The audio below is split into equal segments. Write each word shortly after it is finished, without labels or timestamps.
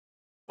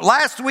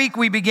Last week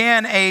we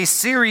began a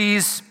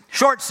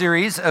short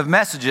series of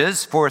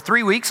messages for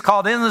 3 weeks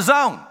called In the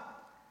Zone.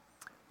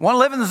 Want to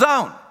live in the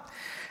zone.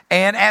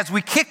 And as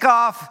we kick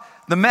off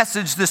the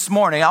message this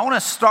morning, I want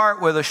to start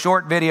with a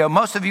short video.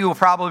 Most of you will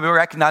probably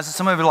recognize it.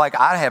 Some of you are like,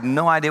 I have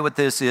no idea what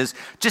this is.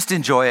 Just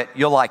enjoy it.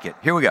 You'll like it.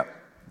 Here we go.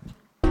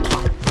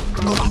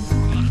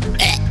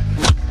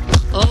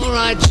 All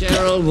right,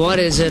 Gerald, what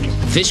is it?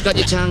 Fish got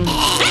your tongue?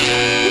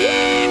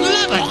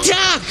 Love a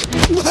duck!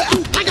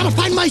 I gotta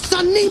find my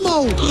son,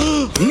 Nemo!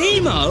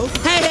 Nemo?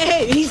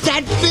 Hey, he's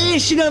that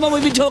fish, you know, the one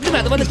we've been talking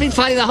about, the one that's been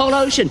fighting the whole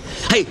ocean.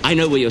 Hey, I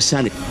know where your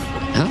son is.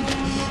 Huh?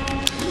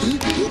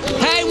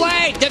 Hey,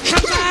 wait!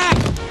 Come back!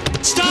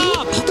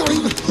 Stop!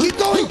 Keep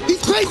going!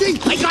 He's crazy!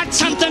 I got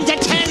something to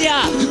tell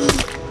you!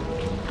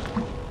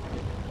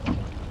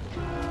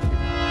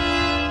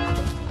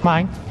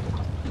 Mine.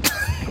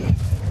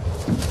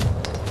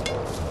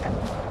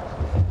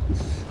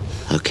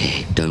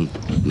 Okay, don't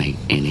make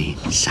any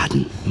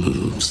sudden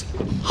moves.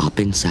 Hop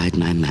inside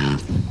my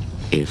mouth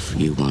if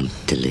you want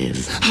to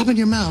live. Hop in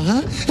your mouth,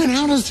 huh? And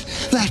how does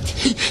that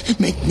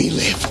make me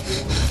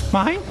live?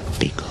 Mine?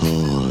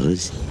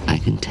 Because I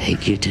can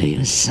take you to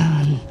your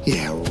son.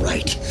 Yeah,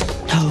 right.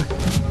 No,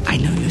 I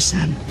know your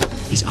son.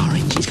 He's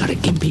orange. He's got a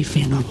gimpy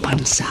fin on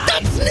one side.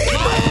 That's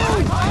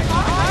Nemo!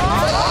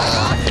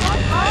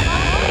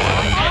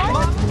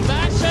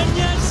 Fasten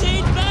your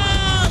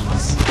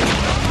seatbelts!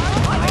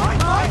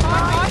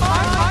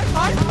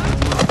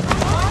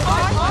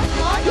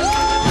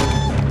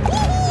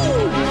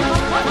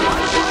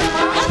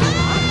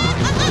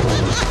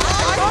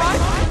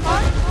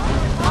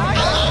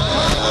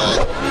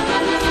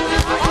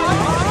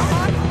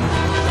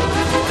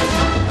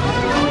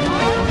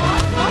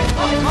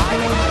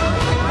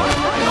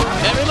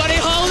 Everybody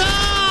hold on!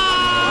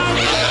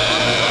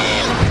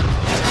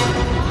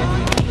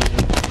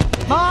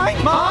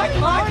 Mine.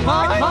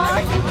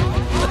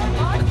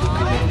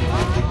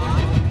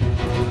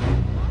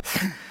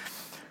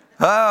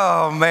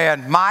 Oh,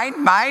 man. Mine.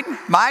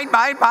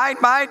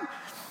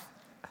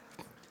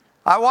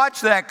 I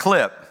watched that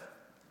clip,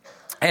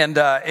 and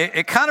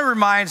it kind of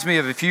reminds me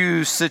of a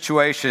few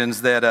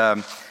situations that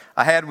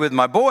I had with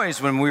my boys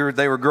when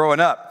they were growing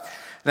up.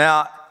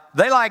 Now,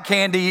 they like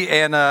candy,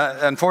 and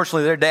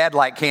unfortunately, their dad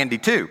liked candy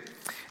too.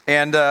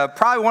 And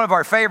probably one of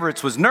our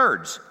favorites was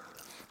Nerds.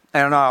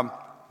 And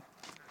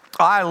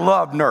I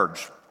love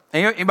Nerds.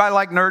 Anybody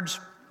like Nerds?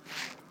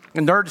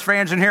 And Nerds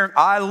fans in here?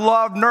 I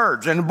love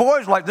Nerds. And the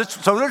boys like this,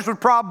 so this was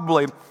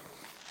probably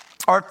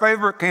our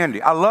favorite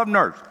candy. I love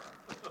Nerds.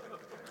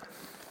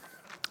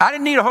 I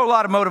didn't need a whole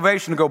lot of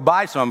motivation to go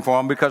buy some for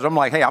them because I'm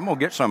like, hey, I'm going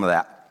to get some of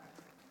that.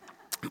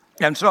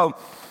 And so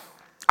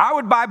I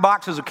would buy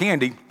boxes of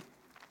candy,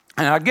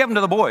 and I'd give them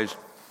to the boys.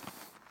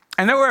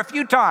 And there were a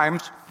few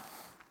times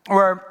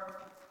where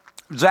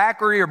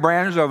Zachary or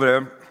Brandon's over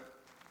there,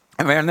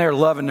 and man, they're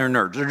loving their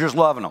Nerds. They're just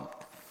loving them.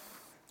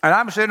 And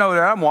I'm sitting over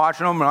there, I'm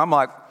watching them, and I'm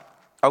like,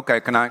 okay,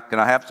 can I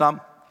have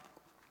some?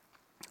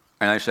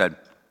 And they said,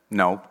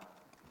 no.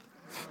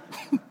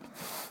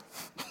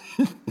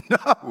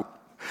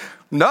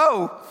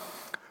 No.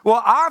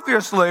 Well,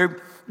 obviously,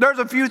 there's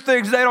a few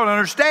things they don't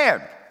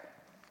understand,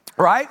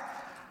 right?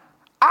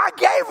 I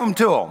gave them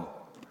to them.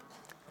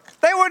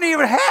 They wouldn't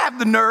even have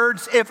the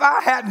Nerds if I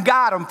hadn't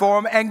got them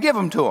for them and give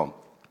them to them.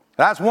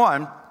 That's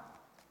one.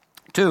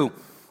 Two,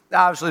 they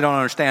obviously don't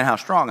understand how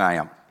strong I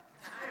am.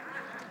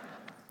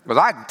 Because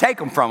I can take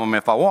them from them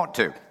if I want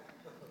to.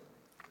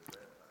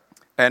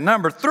 And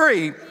number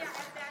three,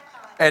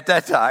 at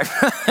that time,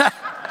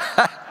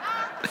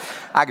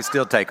 I can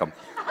still take them.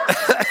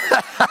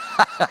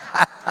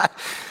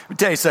 Let me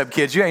tell you something,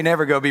 kids. You ain't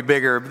never going to be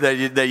bigger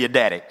than your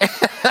daddy.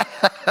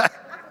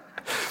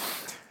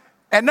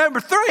 And number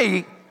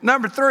three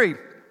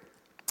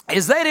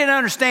is they didn't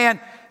understand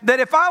that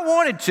if I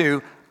wanted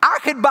to, I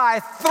could buy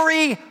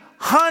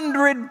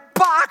 300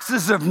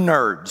 boxes of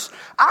Nerds.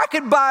 I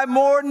could buy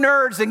more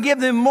Nerds and give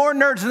them more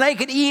Nerds than they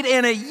could eat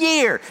in a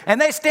year. And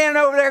they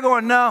standing over there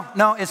going, no,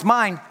 it's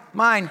mine.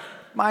 I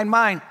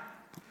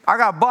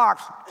got a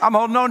box. I'm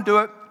holding on to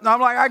it. I'm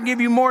like, I can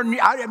give you more than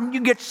you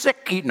get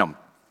sick eating them.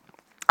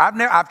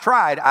 I've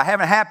tried. I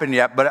haven't happened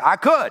yet, but I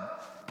could.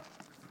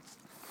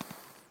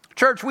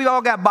 Church, we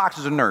all got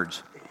boxes of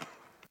Nerds.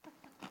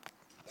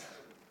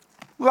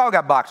 We all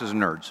got boxes of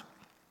Nerds.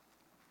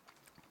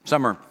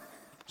 Some are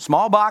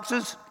small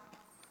boxes.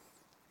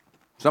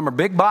 Some are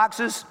big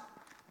boxes.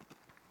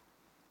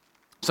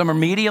 Some are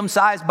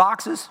medium-sized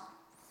boxes.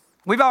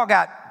 We've all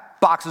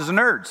got boxes of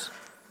Nerds.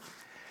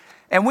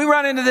 And we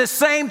run into this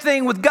same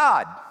thing with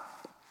God.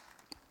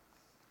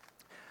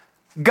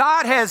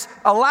 God has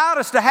allowed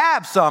us to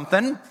have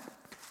something,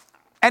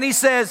 and he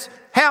says,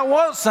 hey, I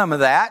want some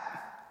of that.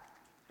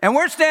 And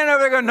we're standing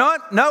over there going,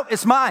 no,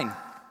 it's mine.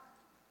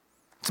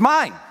 It's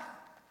mine.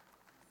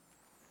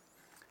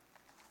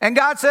 And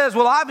God says,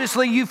 well,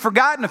 obviously you've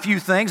forgotten a few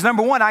things.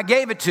 Number one, I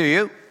gave it to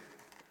you.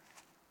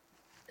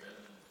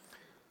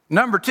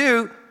 Number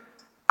two,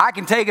 I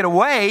can take it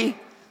away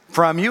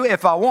from you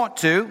if I want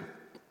to.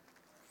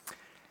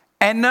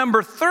 And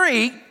number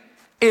three,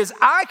 is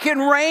I can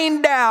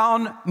rain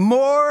down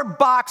more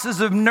boxes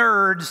of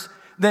nerds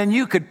than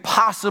you could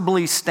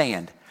possibly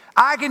stand.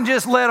 I can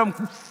just let them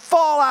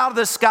fall out of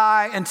the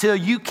sky until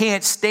you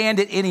can't stand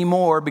it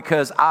anymore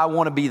because I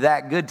want to be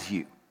that good to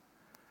you.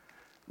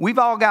 We've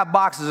all got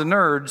boxes of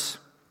nerds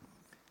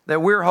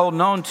that we're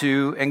holding on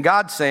to, and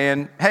God's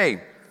saying,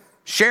 hey,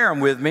 share them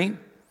with me.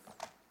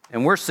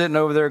 And we're sitting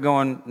over there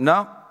going,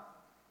 no,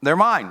 they're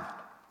mine.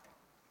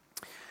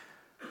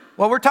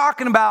 Well, we're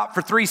talking about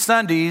for 3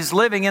 Sundays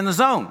living in the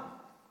zone.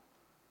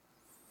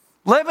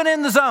 Living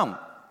in the zone.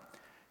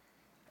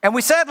 And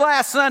we said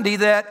last Sunday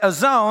that a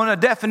zone, a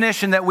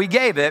definition that we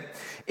gave it,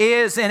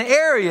 is an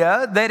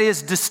area that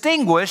is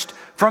distinguished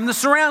from the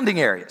surrounding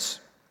areas.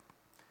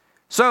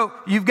 So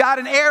you've got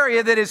an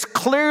area that is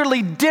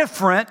clearly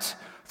different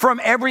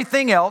from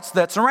everything else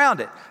that's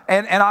around it.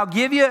 And I'll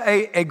give you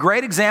a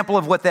great example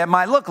of what that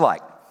might look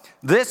like.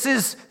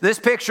 This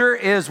picture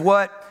is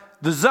what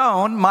the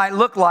zone might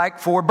look like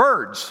for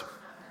birds.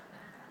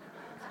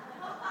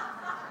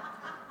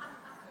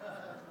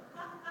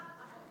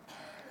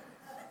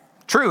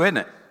 True, isn't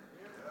it?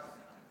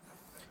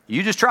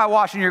 You just try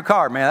washing your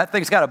car, man. That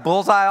thing's got a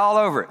bullseye all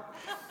over it.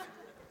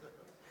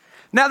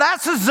 Now,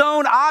 that's a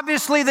zone,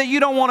 obviously, that you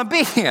don't want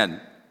to be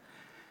in.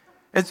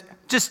 It's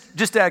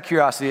just out of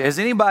curiosity, has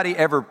anybody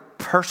ever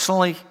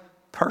personally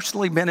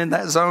been in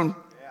that zone?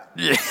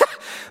 Yeah.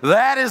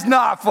 That is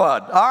not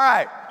fun. All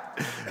right.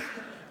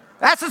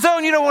 That's a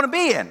zone you don't want to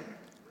be in.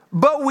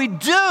 But we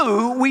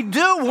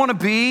do want to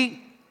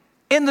be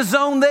in the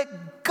zone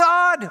that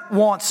God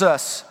wants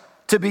us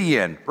to be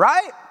in,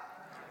 right?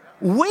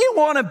 We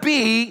want to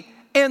be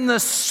in the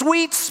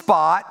sweet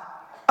spot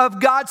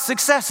of God's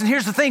success. And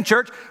here's the thing,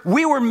 church.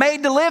 We were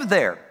made to live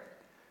there.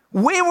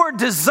 We were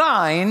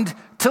designed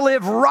to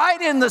live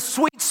right in the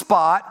sweet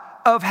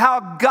spot of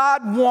how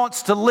God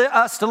wants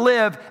us to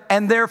live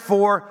and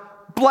therefore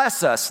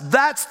bless us.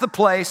 That's the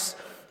place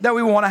that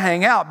we want to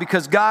hang out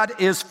because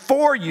God is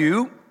for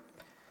you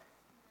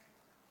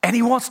and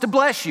He wants to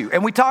bless you.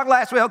 And we talked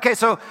last week, okay,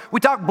 so we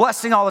talk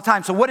blessing all the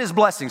time. So what is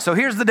blessing? So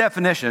here's the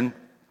definition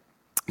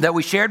that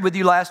we shared with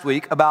you last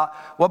week about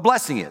what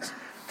blessing is.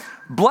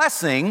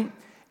 Blessing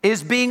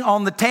is being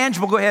on the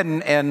tangible, go ahead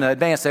and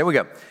advance, there we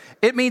go.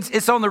 It means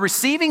it's on the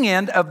receiving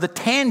end of the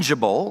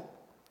tangible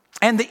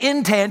and the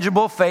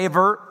intangible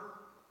favor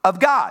of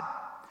God.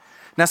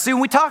 Now, see,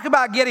 when we talk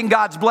about getting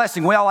God's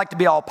blessing, we all like to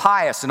be all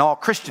pious and all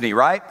Christian-y,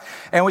 right?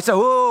 And we say,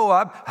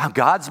 I'm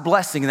God's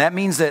blessing. And that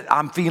means that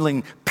I'm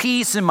feeling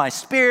peace in my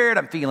spirit.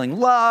 I'm feeling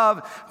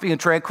love, feeling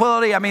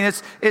tranquility. I mean,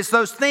 it's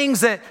those things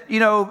that,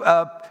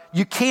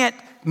 you can't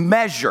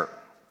measure.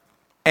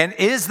 And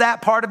is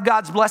that part of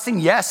God's blessing?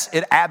 Yes,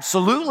 it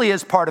absolutely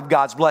is part of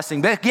God's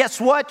blessing. But guess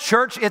what,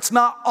 church? It's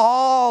not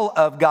all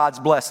of God's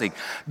blessing.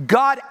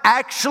 God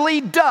actually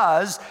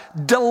does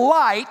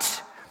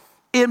delight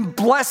in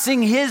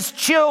blessing His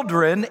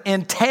children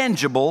in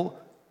tangible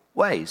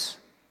ways.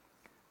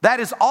 That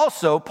is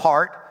also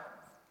part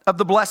of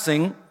the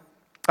blessing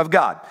of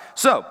God.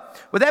 So,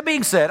 with that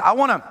being said, I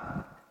want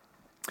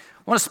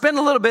to spend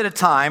a little bit of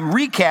time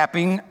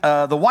recapping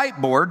the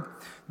whiteboard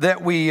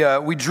that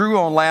we drew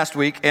on last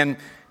week, and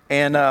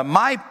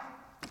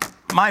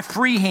my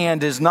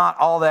freehand is not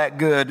all that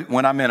good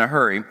when I'm in a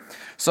hurry.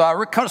 So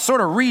I sort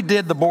of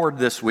redid the board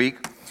this week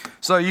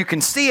so you can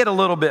see it a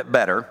little bit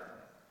better.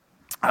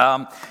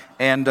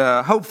 And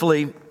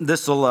hopefully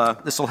this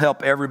will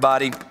help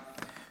everybody,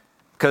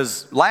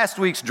 because last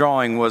week's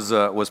drawing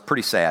was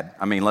pretty sad.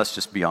 I mean, let's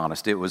just be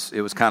honest. It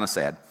was kind of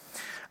sad.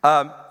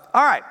 All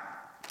right.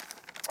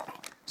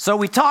 So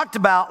we talked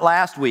about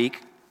last week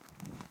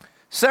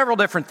several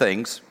different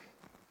things,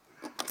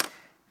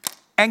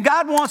 and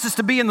God wants us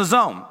to be in the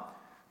zone.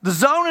 The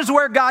zone is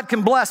where God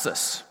can bless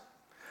us.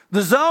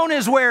 The zone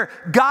is where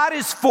God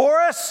is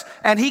for us,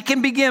 and He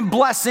can begin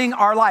blessing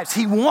our lives.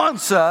 He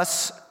wants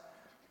us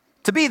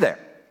to be there.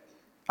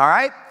 All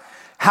right?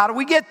 How do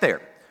we get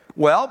there?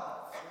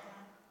 Well,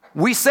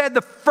 we said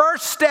the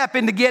first step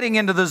into getting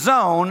into the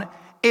zone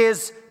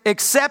is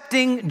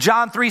accepting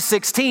John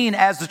 3:16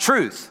 as the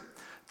truth.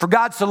 For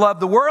God so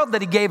loved the world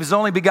that He gave His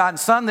only begotten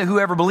Son, that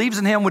whoever believes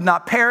in Him would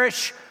not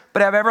perish,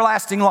 but have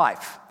everlasting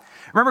life.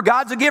 Remember,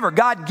 God's a giver.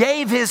 God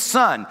gave His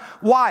Son.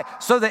 Why?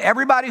 So that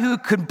everybody who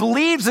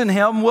believes in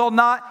Him will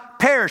not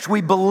perish.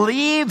 We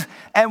believe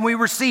and we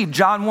receive.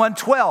 John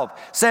 1:12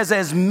 says,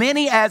 as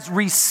many as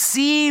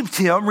received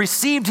Him,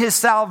 received His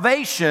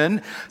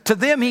salvation, to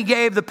them He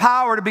gave the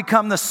power to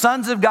become the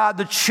sons of God,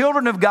 the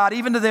children of God,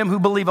 even to them who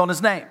believe on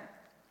His name.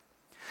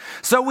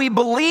 So we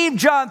believe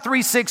John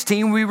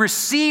 3:16, we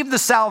receive the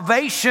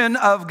salvation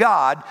of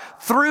God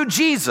through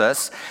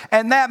Jesus,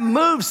 and that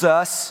moves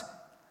us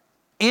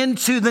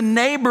into the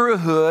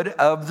neighborhood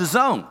of the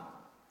zone.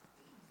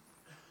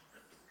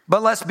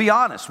 But let's be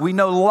honest, we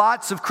know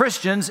lots of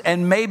Christians,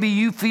 and maybe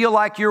you feel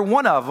like you're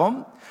one of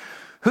them,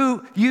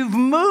 who you've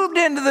moved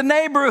into the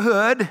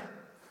neighborhood,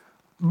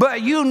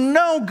 but you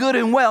know good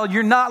and well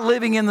you're not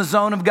living in the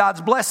zone of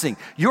God's blessing.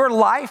 Your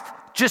life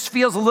just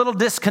feels a little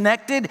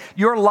disconnected,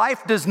 your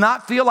life does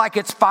not feel like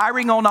it's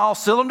firing on all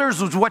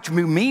cylinders, is what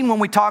we mean when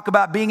we talk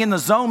about being in the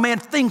zone, man,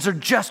 things are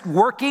just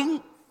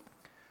working.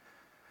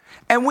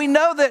 And we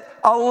know that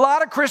a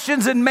lot of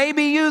Christians, and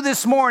maybe you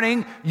this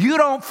morning, you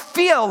don't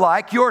feel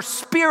like your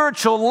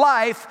spiritual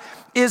life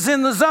is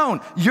in the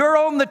zone. You're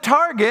on the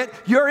target.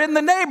 You're in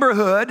the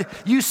neighborhood.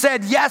 You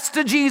said yes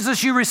to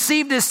Jesus. You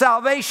received his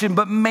salvation.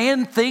 But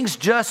man, things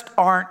just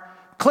aren't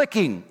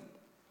clicking.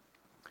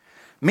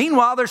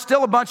 Meanwhile, there's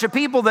still a bunch of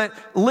people that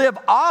live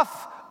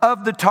off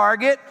of the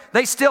target.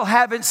 They still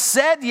haven't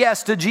said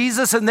yes to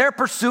Jesus, and they're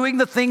pursuing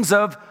the things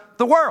of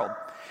the world.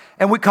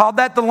 And we call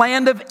that the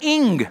land of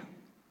Ing.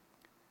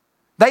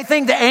 They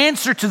think the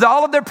answer to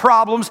all of their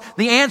problems,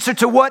 the answer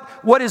to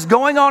what is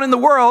going on in the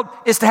world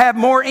is to have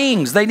more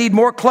ings. They need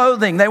more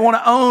clothing. They want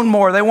to own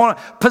more. They want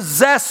to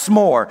possess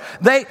more.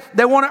 They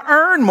want to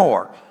earn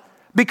more.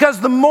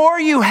 Because the more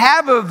you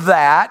have of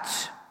that,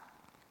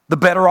 the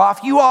better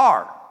off you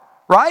are.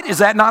 Right? Is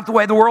that not the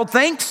way the world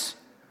thinks?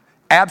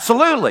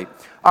 Absolutely.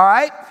 All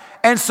right?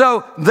 And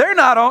so they're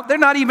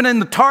not even in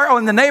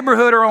the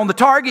neighborhood or on the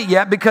target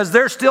yet, because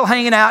they're still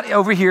hanging out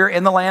over here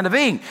in the land of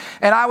Ing.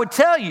 And I would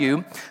tell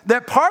you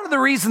that part of the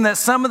reason that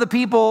some of the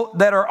people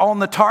that are on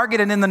the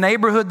target and in the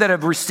neighborhood that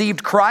have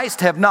received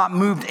Christ have not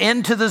moved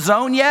into the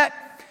zone yet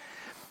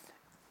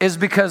is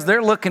because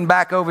they're looking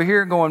back over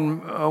here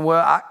going,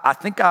 I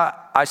think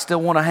I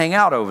still want to hang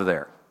out over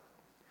there.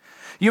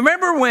 You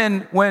remember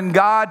when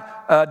God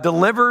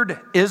delivered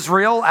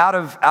Israel out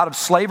of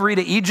slavery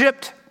to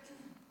Egypt?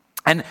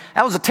 And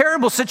that was a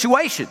terrible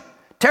situation.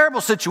 Terrible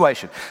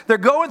situation. They're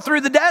going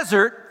through the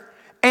desert,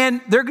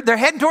 and they're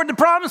heading toward the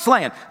promised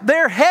land.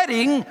 They're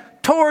heading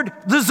toward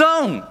the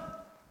zone. Do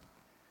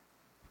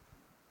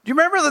you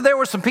remember that there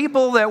were some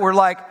people that were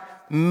like,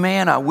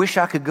 man, I wish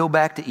I could go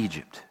back to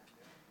Egypt.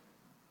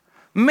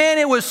 Man,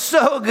 it was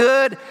so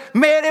good.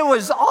 Man, it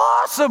was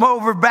awesome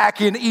over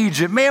back in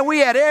Egypt. Man, we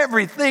had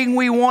everything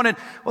we wanted.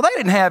 Well, they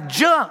didn't have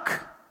junk.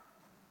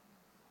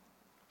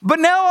 But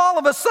now all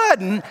of a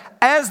sudden,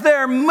 as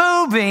they're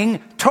moving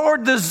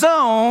toward the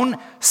zone,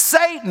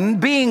 Satan,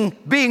 being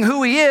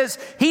who he is,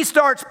 he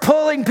starts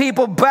pulling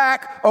people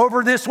back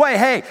over this way.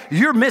 Hey,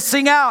 you're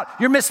missing out.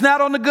 You're missing out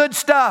on the good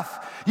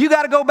stuff. You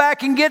got to go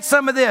back and get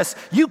some of this.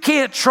 You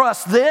can't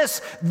trust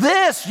this.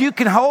 This you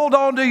can hold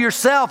on to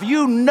yourself.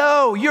 You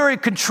know you're in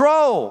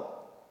control.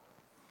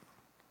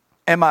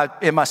 Am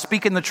I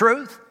speaking the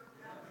truth?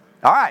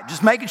 All right,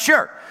 just making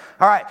sure.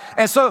 All right,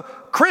 and so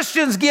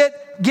Christians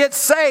get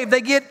saved.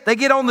 They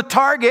get on the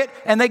target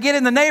and they get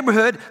in the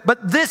neighborhood,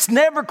 but this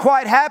never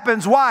quite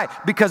happens. Why?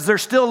 Because they're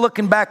still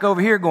looking back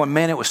over here going,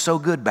 man, it was so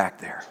good back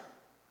there.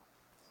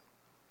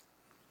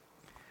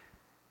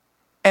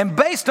 And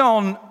based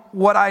on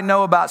what I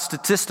know about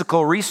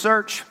statistical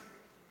research,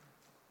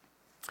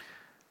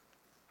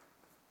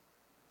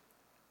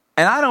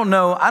 and I don't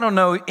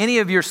know any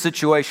of your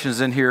situations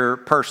in here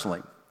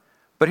personally,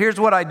 but here's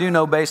what I do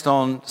know based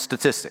on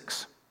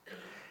statistics,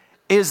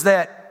 is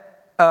that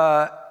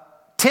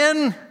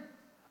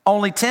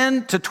only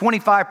 10 to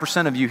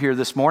 25% of you here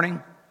this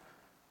morning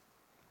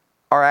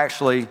are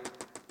actually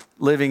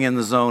living in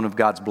the zone of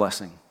God's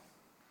blessing.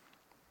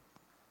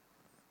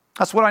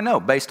 That's what I know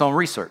based on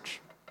research.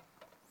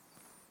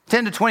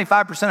 10 to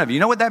 25% of you. You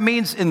know what that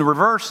means in the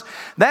reverse?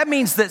 That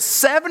means that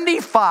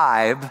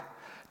 75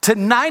 to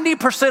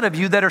 90% of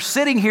you that are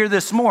sitting here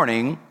this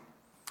morning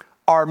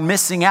are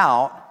missing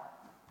out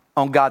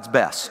on God's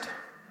best.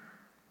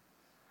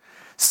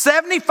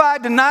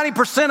 75 to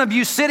 90% of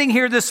you sitting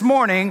here this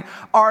morning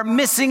are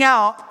missing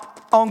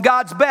out on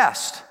God's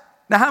best.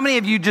 Now, how many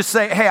of you just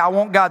say, hey, I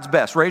want God's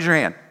best? Raise your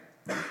hand.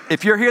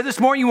 If you're here this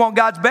morning, you want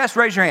God's best,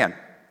 raise your hand.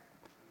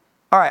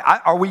 All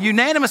right, are we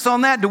unanimous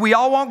on that? Do we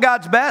all want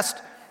God's best?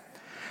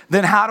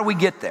 Then how do we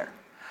get there?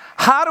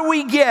 How do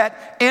we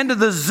get into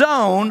the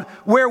zone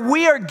where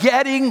we are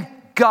getting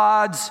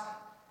God's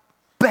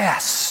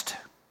best?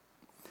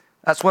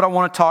 That's what I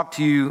want to talk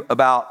to you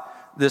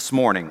about this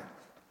morning.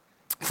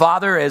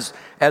 Father,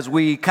 as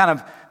we kind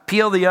of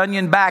peel the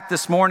onion back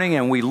this morning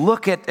and we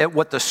look at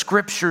what the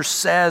Scripture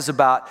says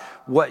about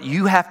what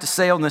you have to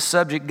say on this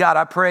subject, God,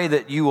 I pray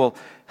that you will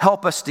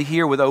help us to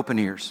hear with open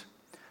ears.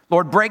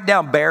 Lord, break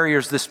down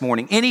barriers this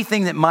morning,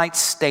 anything that might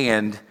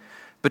stand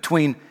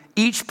between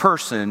each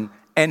person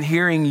and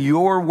hearing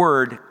your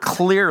word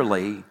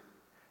clearly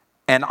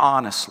and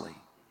honestly.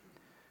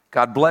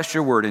 God, bless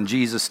your word in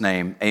Jesus'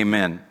 name,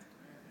 amen.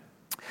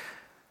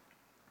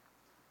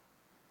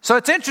 So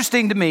it's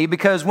interesting to me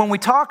because when we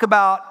talk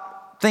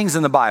about things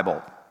in the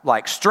Bible,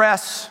 like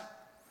stress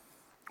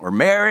or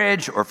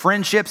marriage or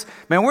friendships,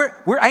 man,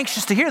 we're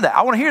anxious to hear that.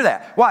 I want to hear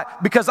that. Why?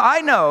 Because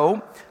I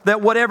know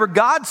that whatever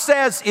God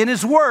says in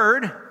his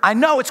word, I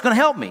know it's going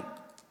to help me.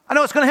 I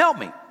know it's going to help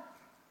me.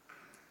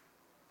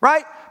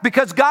 Right?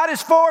 Because God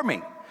is for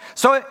me.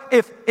 So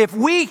if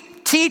we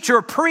teach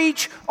or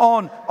preach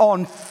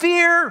on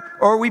fear,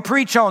 or we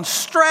preach on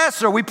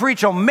stress, or we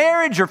preach on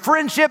marriage or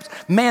friendships,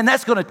 man,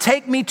 that's going to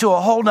take me to a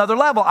whole nother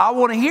level. I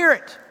want to hear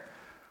it.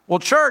 Well,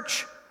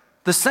 church,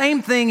 the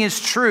same thing is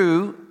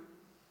true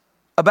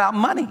about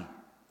money.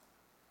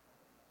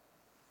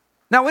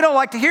 Now, we don't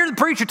like to hear the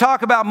preacher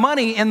talk about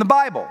money in the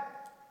Bible.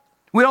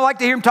 We don't like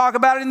to hear him talk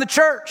about it in the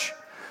church.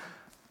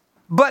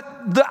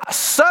 But the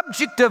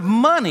subject of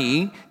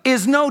money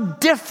is no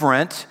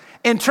different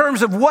in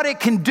terms of what it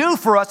can do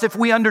for us if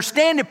we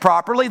understand it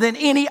properly than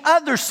any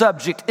other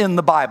subject in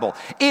the Bible.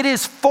 It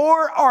is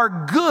for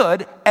our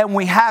good, and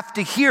we have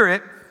to hear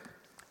it,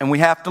 and we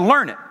have to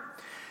learn it.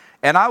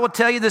 And I will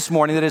tell you this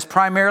morning that it's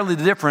primarily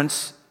the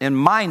difference in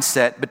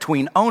mindset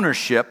between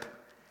ownership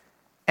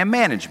and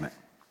management.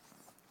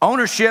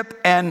 Ownership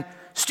and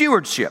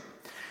stewardship.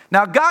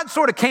 Now, God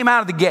sort of came out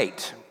of the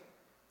gate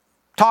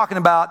talking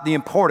about the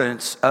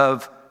importance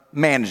of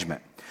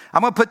management.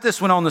 I'm going to put this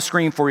one on the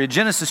screen for you.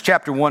 Genesis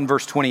chapter 1,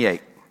 verse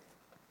 28.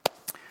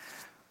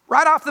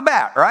 Right off the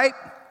bat, right?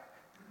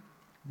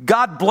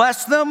 God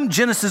blessed them,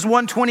 Genesis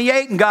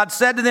 1:28, and God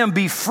said to them,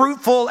 be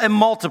fruitful and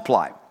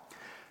multiply.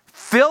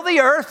 Fill the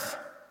earth,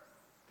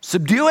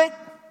 subdue it,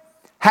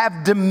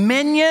 have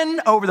dominion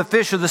over the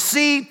fish of the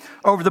sea,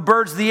 over the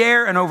birds of the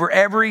air, and over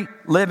every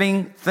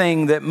living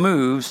thing that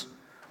moves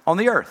on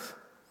the earth.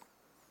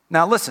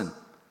 Now listen,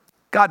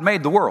 God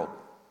made the world.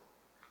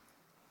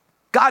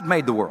 God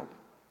made the world.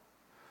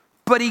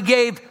 But he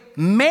gave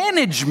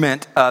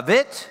management of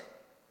it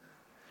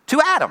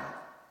to Adam.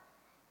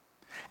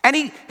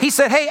 And he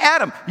said, hey,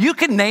 Adam, you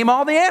can name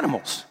all the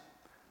animals.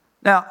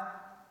 Now,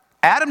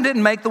 Adam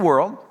didn't make the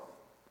world.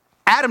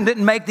 Adam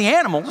didn't make the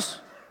animals.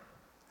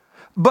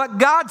 But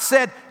God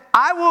said,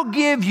 I will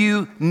give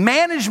you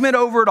management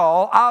over it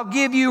all. I'll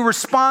give you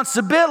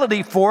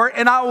responsibility for it,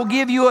 and I will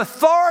give you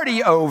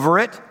authority over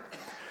it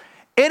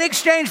in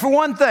exchange for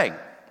one thing.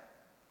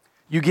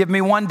 You give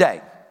me one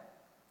day.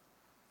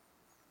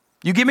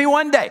 You give me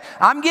one day.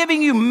 I'm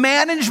giving you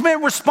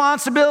management,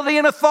 responsibility,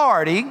 and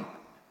authority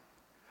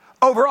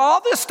over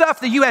all this stuff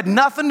that you had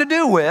nothing to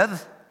do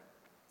with,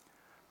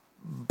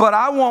 but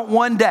I want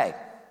one day.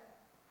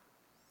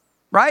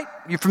 Right?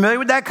 You familiar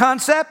with that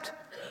concept?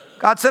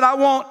 God said, I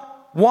want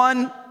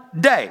one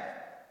day.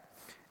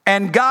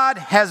 And God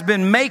has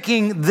been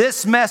making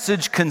this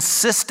message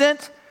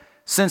consistent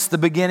since the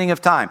beginning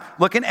of time.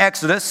 Look in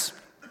Exodus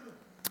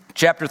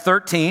chapter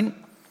 13.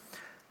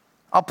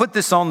 I'll put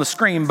this on the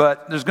screen,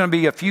 but there's going to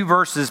be a few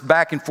verses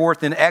back and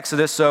forth in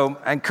Exodus, so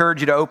I encourage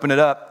you to open it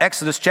up.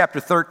 Exodus chapter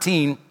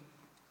 13,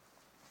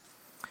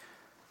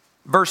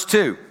 verse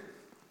 2.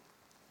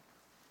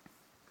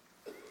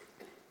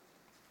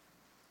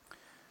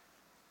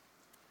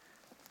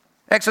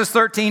 Exodus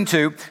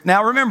 13:2.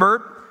 Now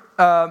remember,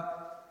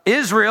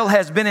 Israel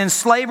has been in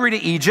slavery to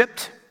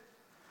Egypt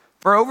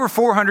for over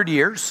 400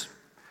 years.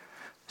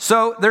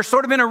 So they're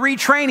sort of in a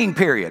retraining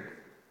period.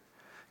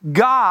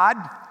 God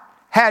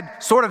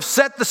had sort of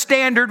set the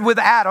standard with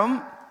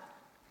Adam,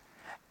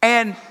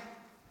 and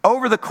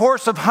over the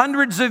course of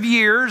hundreds of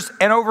years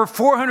and over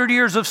 400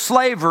 years of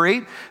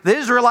slavery, the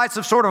Israelites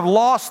have sort of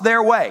lost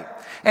their way.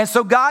 And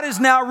so God is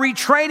now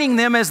retraining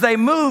them as they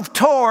move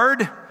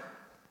toward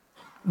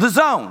the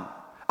zone,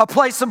 a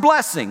place of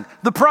blessing,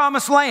 the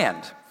promised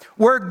land,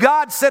 where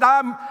God said,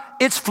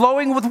 it's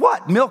flowing with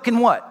what? Milk and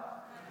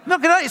what?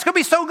 Milk and honey. It's going to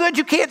be so good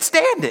you can't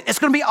stand it. It's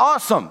going to be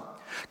awesome.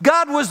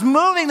 God was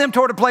moving them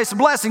toward a place of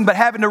blessing, but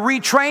having to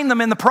retrain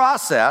them in the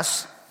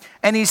process.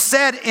 And he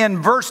said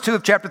in verse 2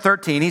 of chapter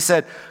 13, he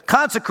said,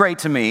 consecrate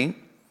to me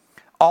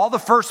all the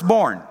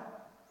firstborn,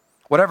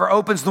 whatever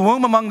opens the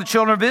womb among the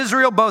children of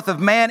Israel, both of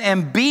man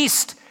and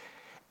beast,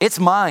 it's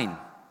mine.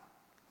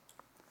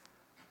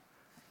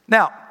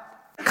 Now,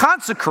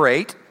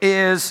 consecrate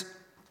is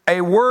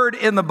a word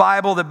in the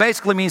Bible that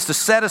basically means to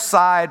set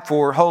aside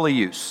for holy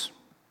use.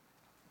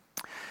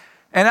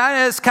 And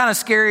that is kind of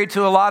scary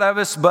to a lot of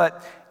us,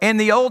 but in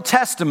the Old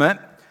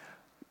Testament,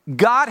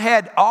 God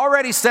had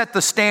already set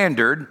the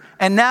standard,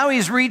 and now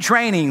he's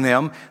retraining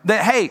them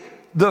that, hey,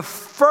 the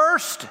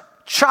first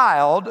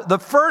child, the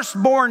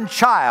firstborn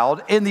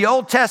child in the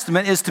Old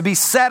Testament is to be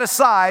set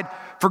aside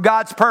for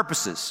God's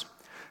purposes,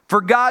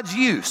 for God's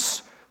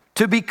use,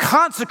 to be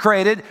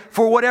consecrated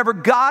for whatever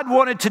God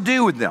wanted to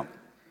do with them.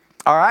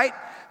 All right?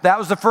 That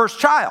was the first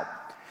child.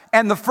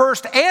 And the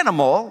first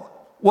animal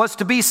was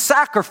to be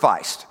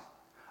sacrificed,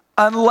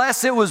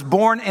 unless it was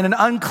born in an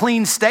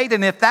unclean state.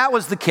 And if that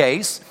was the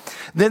case,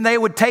 then they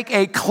would take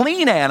a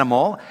clean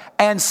animal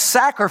and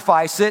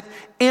sacrifice it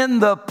in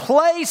the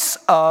place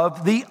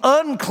of the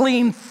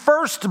unclean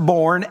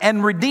firstborn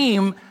and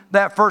redeem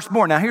that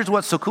firstborn. Now, here's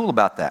what's so cool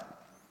about that.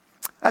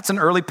 That's an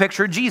early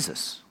picture of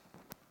Jesus.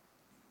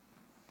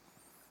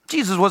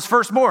 Jesus was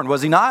firstborn,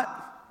 was he not?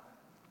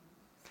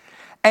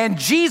 And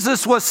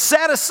Jesus was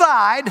set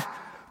aside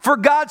for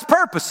God's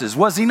purposes,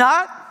 was he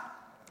not?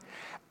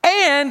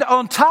 And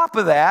on top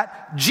of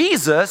that,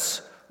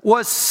 Jesus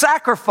was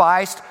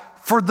sacrificed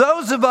for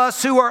those of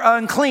us who are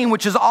unclean,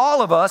 which is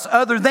all of us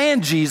other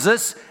than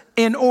Jesus,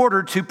 in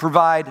order to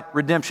provide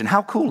redemption.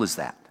 How cool is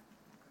that?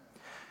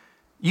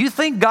 You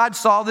think God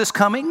saw this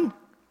coming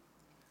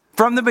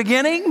from the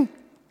beginning?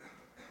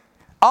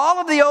 All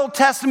of the Old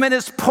Testament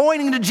is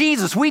pointing to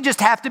Jesus. We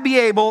just have to be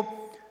able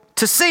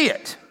to see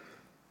it.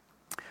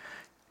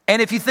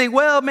 And if you think,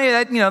 well, maybe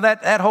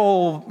that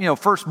whole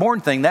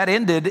firstborn thing that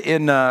ended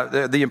in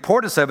the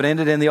importance of it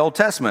ended in the Old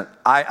Testament.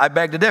 I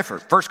beg to differ.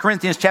 1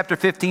 Corinthians chapter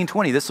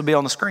 15:20. This will be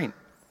on the screen.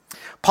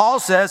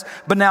 Paul says,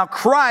 "But now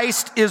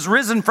Christ is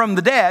risen from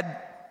the dead,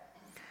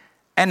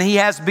 and he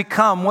has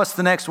become," what's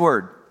the next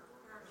word?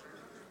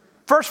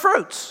 First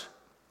fruits.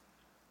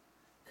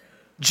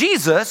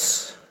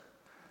 Jesus,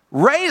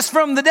 raised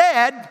from the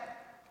dead,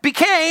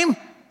 became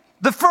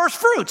the first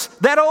fruits.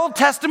 That Old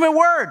Testament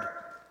word.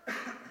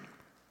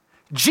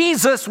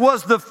 Jesus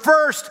was the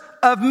first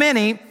of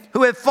many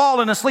who had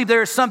fallen asleep.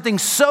 There is something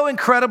so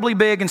incredibly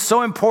big and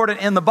so important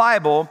in the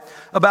Bible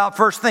about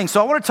first things.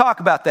 So I want to talk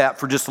about that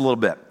for just a little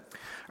bit.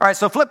 All right,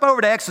 so flip over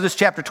to Exodus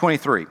chapter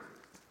 23.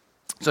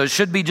 So it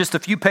should be just a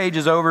few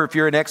pages over. If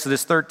you're in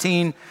Exodus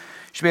 13, you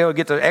should be able to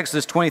get to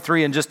Exodus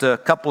 23 in just a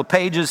couple of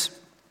pages.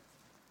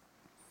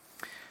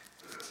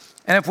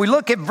 And if we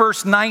look at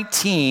verse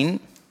 19,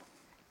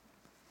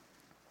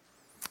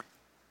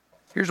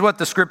 here's what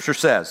the scripture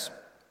says.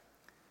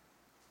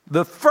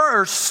 The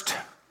first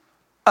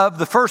of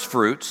the first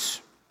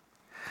fruits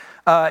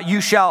you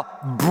shall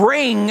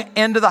bring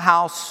into the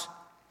house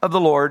of the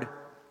Lord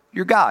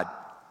your God.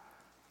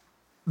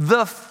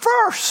 The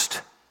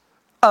first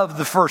of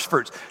the first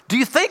fruits. Do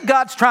you think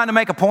God's trying to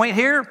make a point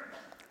here?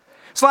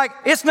 It's like,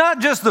 it's not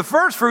just the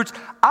first fruits.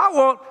 I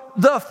want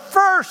the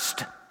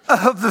first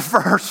of the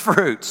first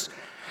fruits.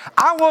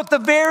 I want the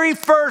very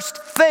first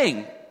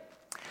thing.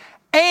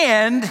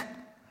 And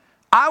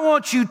I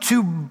want you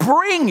to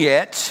bring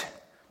it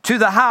to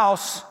the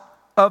house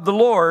of the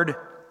Lord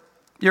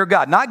your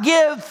God. Not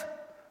give,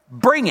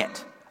 bring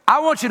it. I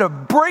want you to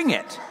bring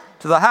it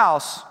to the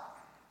house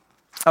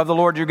of the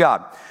Lord your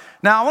God.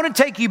 Now, I want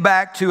to take you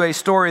back to a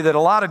story that a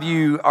lot of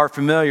you are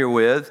familiar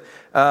with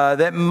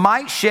that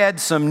might shed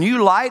some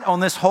new light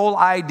on this whole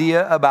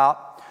idea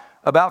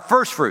about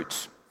first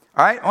fruits.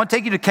 All right, I want to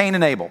take you to Cain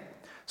and Abel.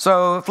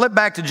 So flip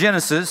back to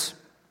Genesis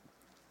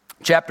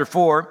chapter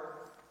 4.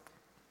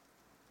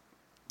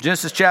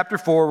 Genesis chapter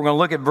 4, we're going to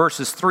look at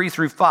verses 3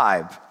 through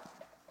 5.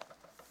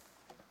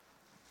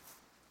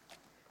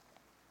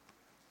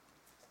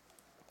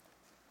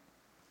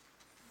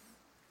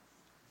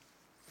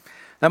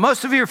 Now,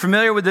 most of you are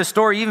familiar with this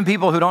story. Even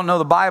people who don't know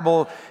the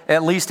Bible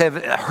at least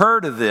have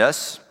heard of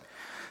this.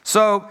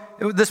 So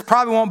this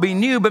probably won't be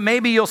new, but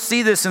maybe you'll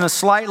see this in a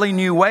slightly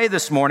new way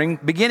this morning,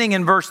 beginning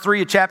in verse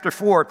 3 of chapter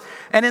 4.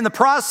 "And in the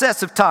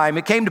process of time,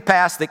 it came to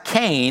pass that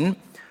Cain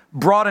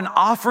brought an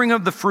offering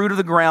of the fruit of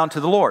the ground to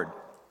the Lord.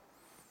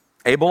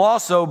 Abel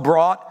also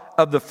brought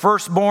of the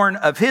firstborn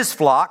of his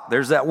flock,"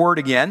 there's that word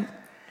again,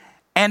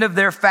 "and of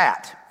their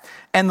fat.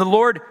 And the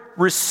Lord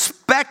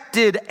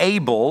respected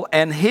Abel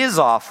and his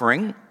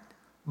offering,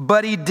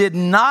 but he did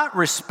not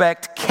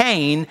respect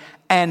Cain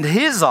and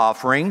his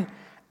offering,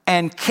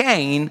 and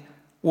Cain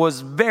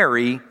was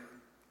very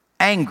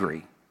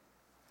angry,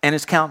 and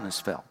his countenance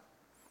fell."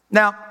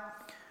 Now,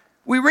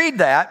 we read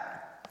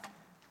that,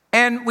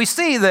 and we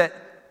see that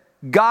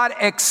God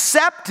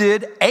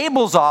accepted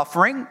Abel's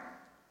offering,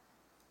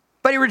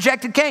 but he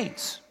rejected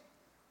Cain's.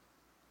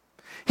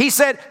 He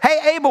said,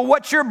 "Hey, Abel,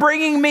 what you're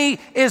bringing me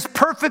is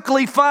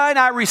perfectly fine.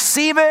 I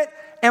receive it."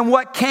 And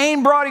what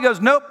Cain brought, he goes,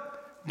 "Nope,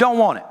 don't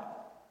want it."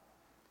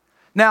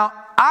 Now,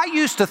 I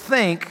used to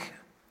think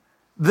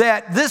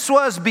that this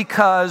was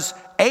because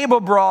Abel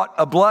brought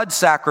a blood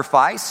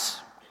sacrifice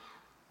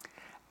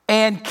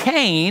and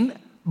Cain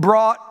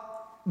brought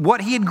what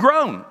he had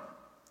grown.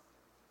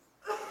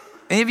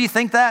 Any of you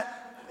think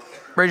that?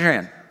 Raise your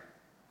hand.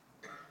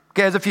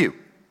 Okay, there's a few.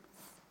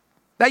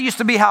 That used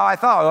to be how I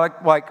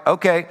thought. Like,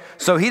 okay,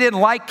 so he didn't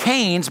like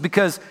Cain's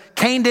because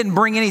Cain didn't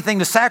bring anything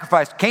to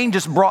sacrifice. Cain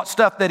just brought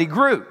stuff that he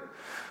grew.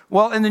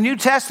 Well, in the New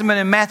Testament,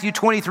 in Matthew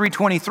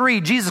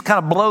 23:23, Jesus kind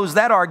of blows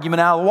that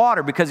argument out of the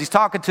water because he's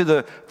talking to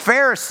the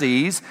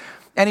Pharisees,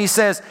 and he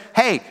says,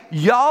 "Hey,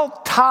 y'all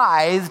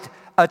tithed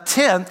a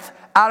tenth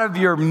out of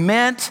your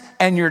mint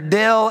and your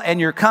dill and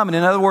your cumin."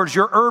 In other words,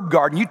 your herb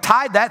garden. You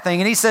tithed that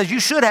thing, and he says you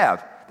should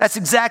have. That's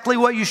exactly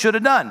what you should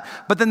have done.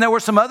 But then there were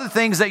some other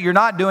things that you're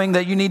not doing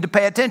that you need to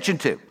pay attention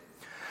to.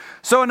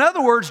 So in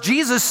other words,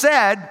 Jesus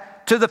said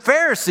to the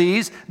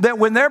Pharisees that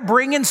when they're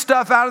bringing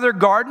stuff out of their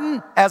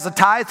garden as a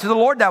tithe to the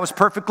Lord, that was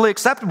perfectly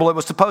acceptable. It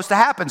was supposed to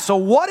happen. So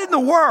what in the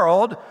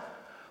world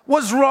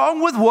was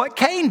wrong with what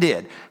Cain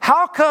did?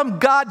 How come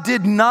God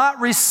did not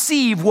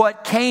receive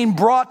what Cain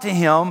brought to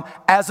him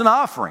as an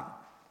offering?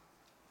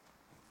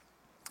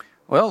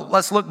 Well,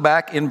 let's look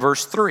back in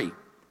verse 3.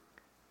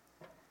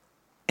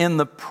 "In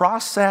the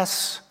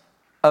process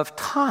of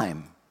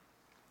time,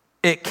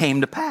 it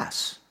came to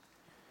pass."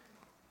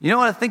 You know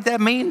what I think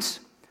that means?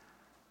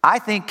 I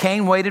think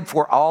Cain waited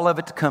for all of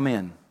it to come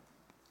in.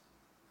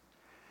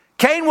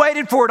 Cain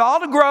waited for it all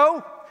to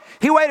grow.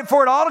 He waited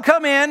for it all to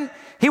come in.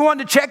 He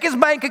wanted to check his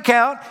bank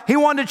account. He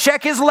wanted to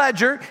check his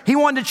ledger. He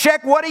wanted to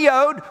check what he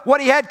owed,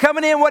 what he had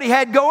coming in, what he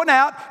had going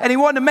out, and he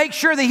wanted to make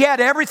sure that he had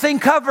everything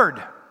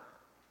covered.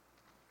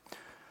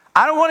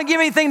 I don't want to give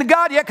anything to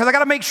God yet because I got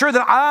to make sure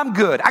that I'm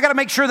good. I got to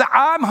make sure that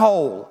I'm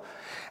whole.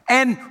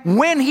 And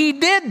when he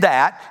did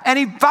that, and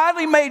he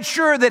finally made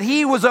sure that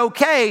he was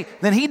okay,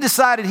 then he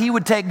decided he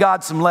would take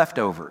God some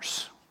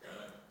leftovers.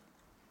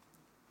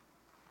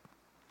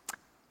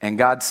 And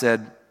God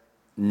said,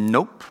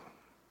 nope,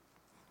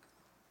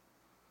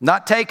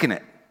 not taking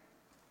it.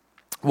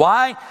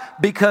 Why?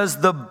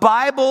 Because the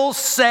Bible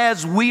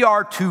says we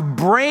are to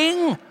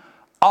bring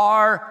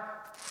our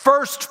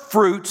first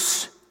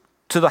fruits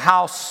to the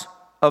house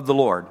of the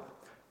Lord.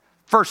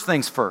 First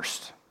things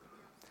first.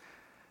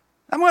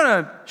 I'm going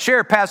to share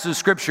a passage of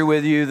scripture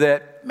with you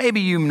that maybe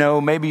you know,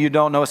 maybe you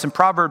don't know. It's in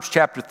Proverbs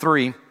chapter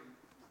 3,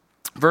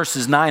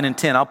 verses 9 and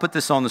 10. I'll put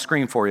this on the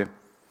screen for you.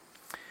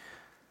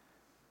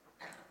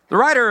 The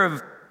writer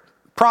of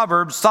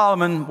Proverbs,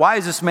 Solomon,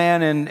 wisest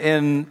man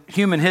in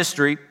human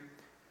history,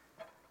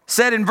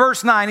 said in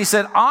verse 9, he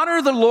said,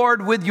 honor the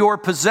Lord with your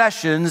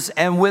possessions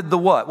and with the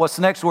what? What's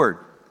the next word?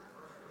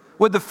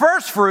 With the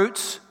first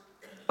fruits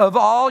of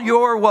all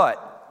your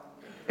what?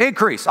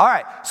 Increase. All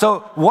right. So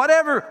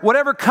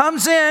whatever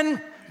comes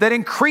in that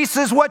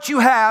increases what you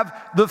have,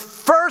 the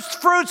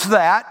first fruits of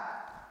that,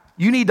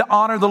 you need to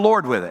honor the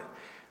Lord with it.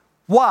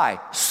 Why?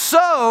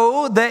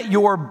 So that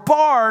your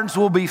barns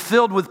will be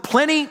filled with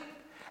plenty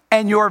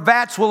and your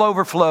vats will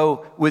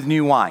overflow with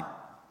new wine.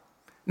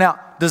 Now,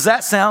 does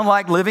that sound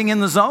like living in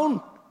the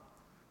zone?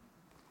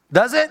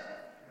 Does it?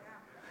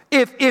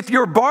 If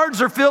your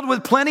barns are filled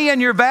with plenty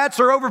and your vats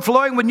are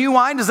overflowing with new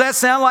wine, does that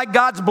sound like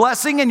God's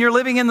blessing and you're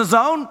living in the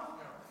zone?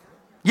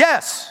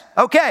 Yes.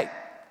 Okay.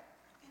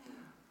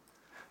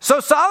 So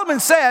Solomon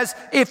says,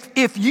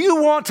 if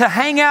you want to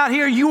hang out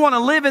here, you want to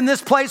live in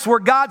this place where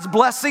God's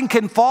blessing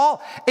can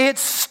fall, it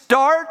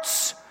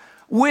starts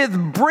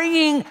with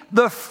bringing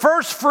the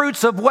first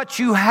fruits of what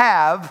you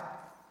have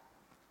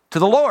to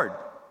the Lord.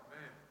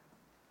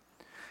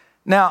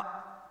 Now,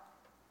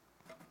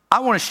 I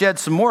want to shed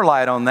some more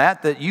light on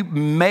that you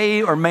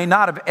may or may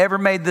not have ever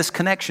made this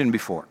connection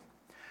before.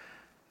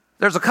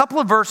 There's a couple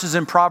of verses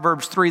in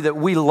Proverbs 3 that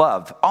we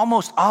love.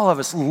 Almost all of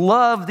us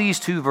love these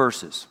two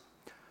verses.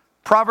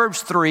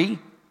 Proverbs 3,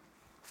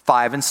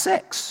 5 and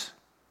 6.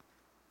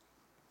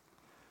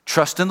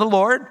 Trust in the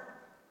Lord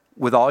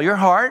with all your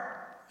heart,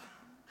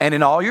 and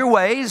in all your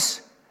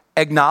ways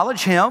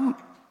acknowledge him,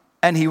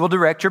 and he will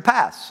direct your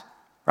paths.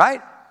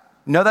 Right?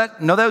 Know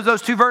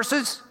those two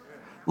verses?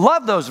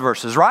 Love those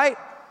verses, right?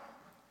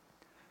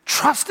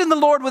 Trust in the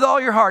Lord with all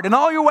your heart. In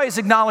all your ways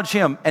acknowledge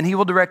him, and he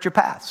will direct your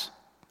paths.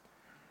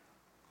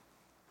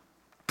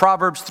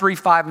 Proverbs 3,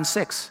 5, and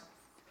 6.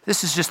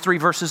 This is just 3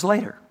 verses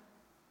later.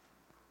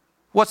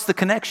 What's the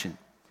connection?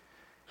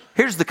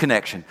 Here's the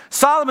connection.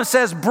 Solomon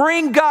says,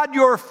 bring God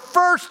your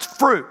first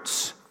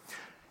fruits.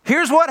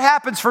 Here's what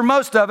happens for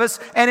most of us,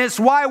 and it's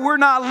why we're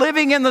not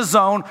living in the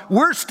zone.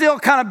 We're still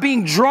kind of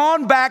being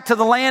drawn back to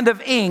the land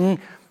of Ing,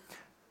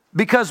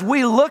 because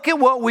we look at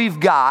what we've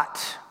got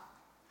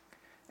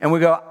and we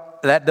go,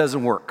 that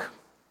doesn't work.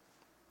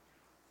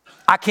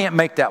 I can't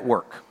make that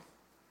work.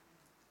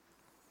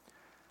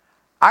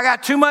 I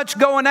got too much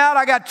going out.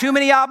 I got too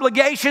many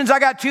obligations. I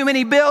got too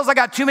many bills. I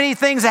got too many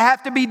things that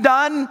have to be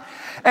done.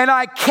 And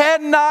I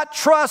cannot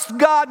trust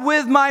God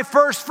with my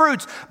first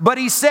fruits. But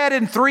he said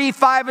in 3,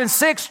 5, and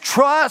 6,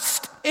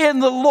 trust in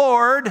the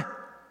Lord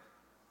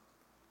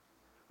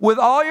with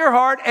all your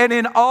heart, and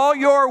in all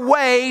your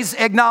ways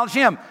acknowledge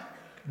him.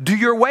 Do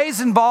your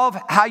ways involve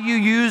how you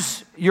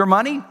use your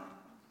money?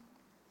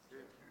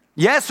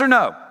 Yes or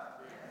no?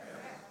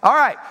 All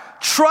right.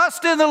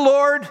 Trust in the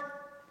Lord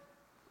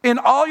in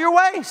all your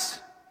ways.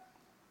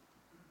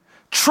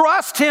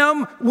 Trust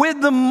him with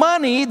the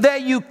money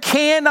that you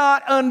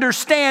cannot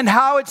understand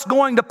how it's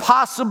going to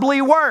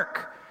possibly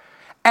work.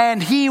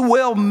 And he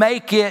will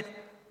make it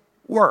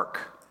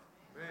work.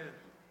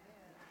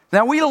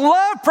 Now, we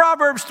love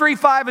Proverbs 3,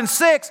 5, and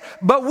 6,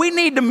 but we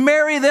need to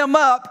marry them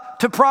up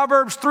to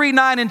Proverbs 3,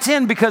 9, and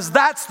 10, because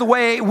that's the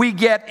way we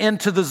get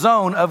into the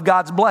zone of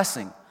God's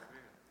blessing.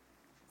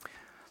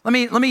 Let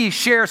me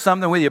share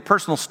something with you, a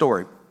personal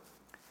story.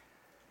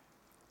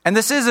 And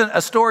this isn't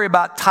a story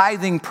about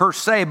tithing per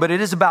se, but it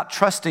is about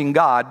trusting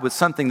God with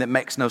something that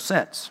makes no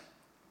sense.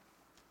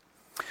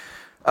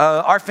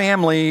 Our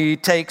family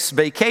takes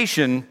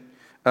vacation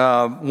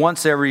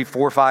once every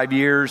 4 or 5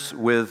 years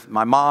with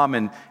my mom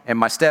and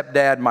my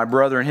stepdad, my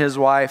brother and his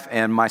wife,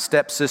 and my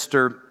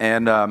stepsister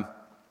and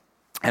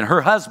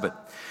her husband.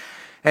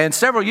 And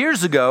several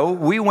years ago,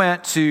 we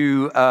went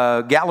to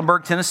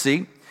Gatlinburg,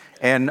 Tennessee,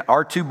 and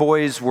our 2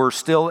 boys were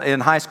still in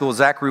high school.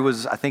 Zachary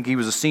I think he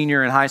was a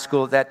senior in high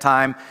school at that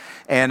time.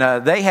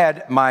 And they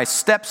had, my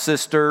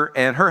stepsister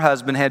and her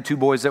husband had 2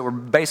 boys that were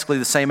basically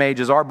the same age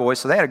as our boys,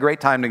 so they had a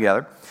great time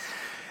together.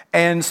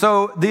 And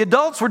so the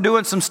adults were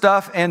doing some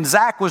stuff, and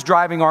Zach was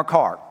driving our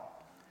car.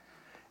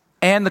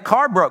 And the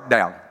car broke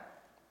down.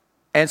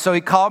 And so he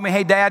called me,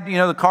 hey, Dad,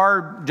 the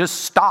car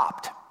just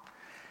stopped.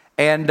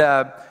 And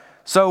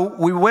so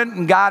we went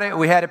and got it.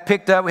 We had it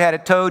picked up. We had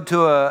it towed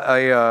to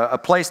a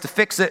place to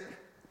fix it.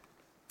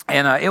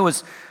 And it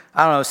was,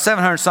 I don't know,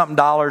 $700-something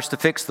to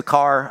fix the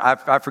car.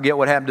 I forget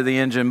what happened to the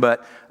engine,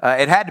 but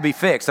it had to be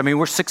fixed. I mean,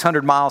 we're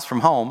 600 miles from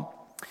home.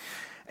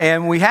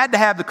 and we had to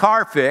have the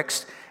car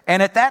fixed.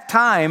 And at that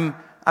time,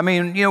 I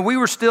mean, you know, we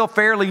were still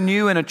fairly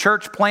new in a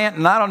church plant,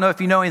 and I don't know if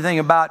you know anything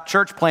about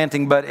church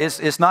planting, but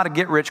it's not a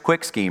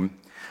get-rich-quick scheme.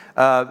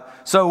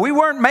 So we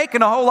weren't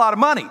making a whole lot of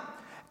money.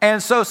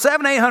 And so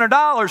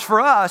 $700-800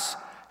 for us,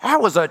 that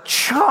was a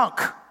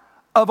chunk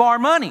of our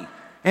money.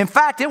 In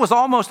fact, it was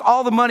almost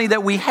all the money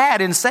that we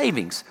had in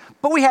savings.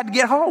 But we had to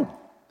get home.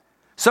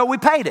 So we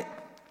paid it.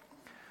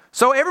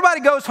 So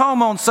everybody goes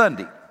home on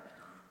Sunday.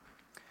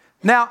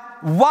 Now,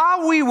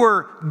 while we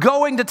were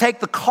going to take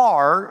the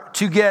car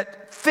to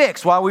get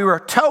fixed, while we were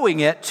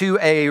towing it to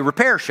a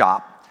repair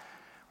shop,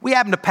 we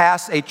happened to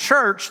pass a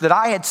church that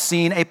I had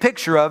seen a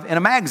picture of in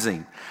a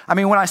magazine. I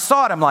mean, when I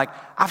saw it, I'm like,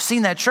 I've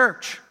seen that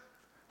church.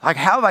 Like,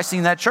 how have I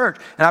seen that church?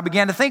 And I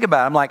began to think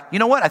about it. I'm like, you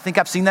know what? I think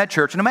I've seen that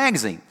church in a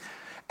magazine.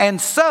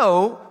 And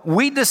so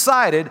we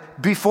decided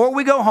before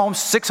we go home,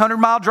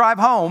 600-mile drive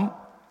home,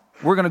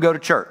 we're going to go to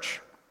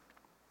church.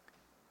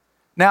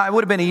 Now, it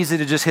would have been easy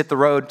to just hit the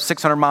road,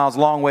 600 miles,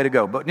 long way to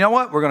go. But you know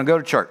what? We're going to go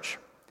to church.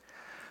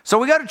 So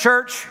we go to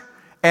church,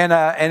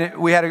 and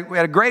we had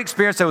a great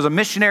experience. There was a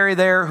missionary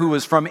there who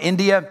was from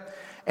India,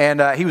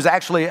 and he was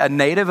actually a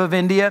native of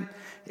India.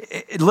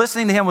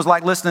 Listening to him was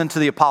like listening to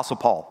the Apostle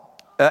Paul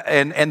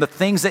and the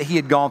things that he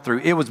had gone through.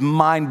 It was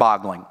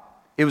mind-boggling.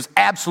 It was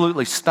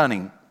absolutely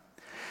stunning.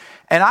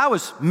 And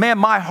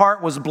my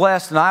heart was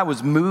blessed, and I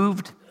was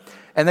moved.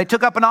 And they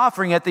took up an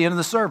offering at the end of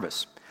the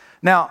service.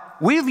 Now,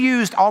 we've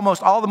used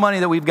almost all the money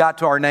that we've got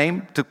to our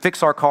name to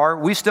fix our car.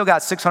 We've still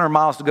got 600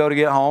 miles to go to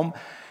get home.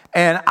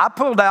 And I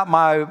pulled out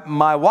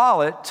my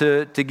wallet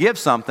to give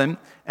something,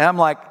 and I'm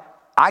like,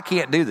 I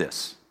can't do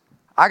this.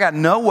 I got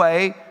no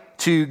way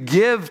to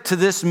give to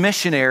this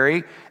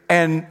missionary,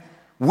 and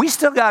we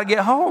still got to get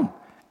home.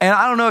 And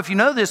I don't know if you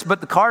know this,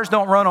 but the cars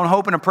don't run on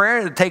hope and a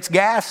prayer. It takes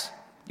gas.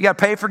 You got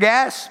to pay for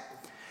gas.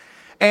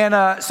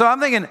 And so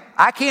I'm thinking,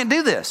 I can't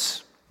do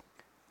this.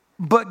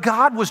 But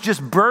God was just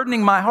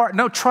burdening my heart.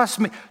 No, trust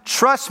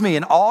me.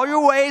 In all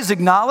your ways,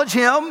 acknowledge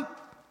Him,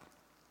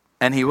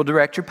 and He will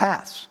direct your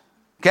paths.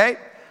 Okay?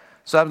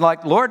 So I'm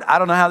like, Lord, I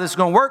don't know how this is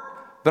going to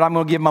work, but I'm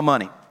going to give my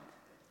money.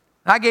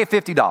 And I gave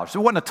 $50. It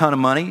wasn't a ton of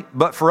money,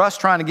 but for us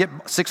trying to get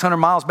 600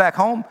 miles back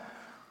home,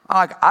 I'm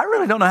like, I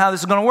really don't know how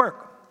this is going to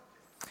work.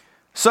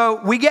 So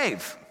we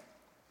gave.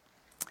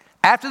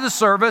 After the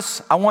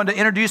service, I wanted to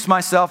introduce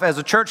myself as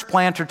a church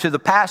planter to the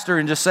pastor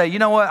and just say, you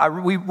know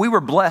what, we were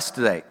blessed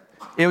today.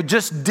 It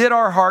just did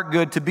our heart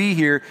good to be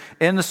here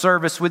in the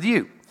service with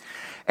you.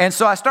 And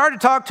so I started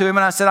to talk to him,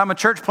 and I said, I'm a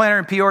church planter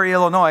in Peoria,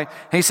 Illinois.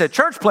 And he said,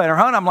 church planter,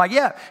 huh? And I'm like,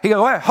 yeah. He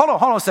goes, wait, hold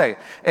on a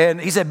second. And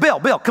he said, Bill,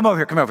 come over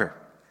here.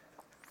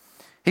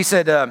 He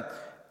said,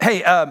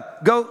 hey,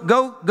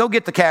 go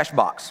get the cash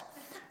box.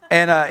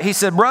 And he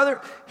said, brother,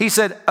 he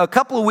said, a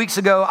couple of weeks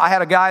ago, I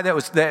had a guy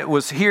that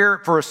was here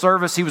for a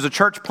service. He was a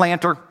church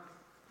planter.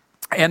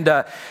 And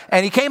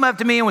he came up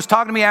to me and was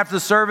talking to me after the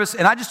service,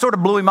 and I just sort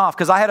of blew him off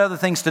because I had other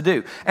things to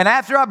do. And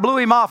after I blew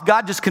him off,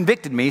 God just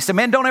convicted me. He said,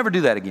 man, don't ever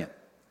do that again.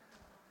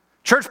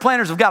 Church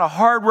planters have got a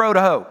hard road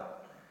to hoe.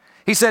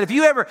 He said, if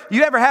you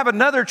ever have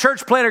another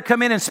church planter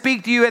come in and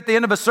speak to you at the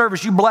end of a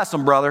service, you bless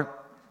them, brother.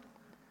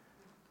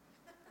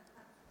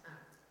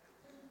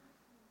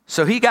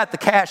 So he got the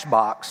cash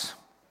box,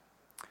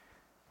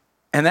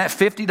 and that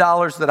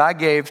 $50 that I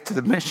gave to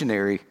the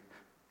missionary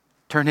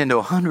turned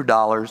into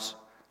 $100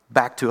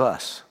 back to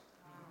us.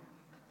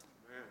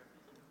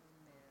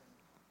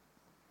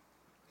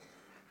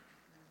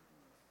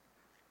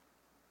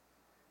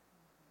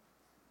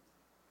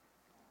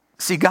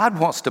 See, God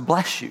wants to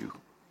bless you.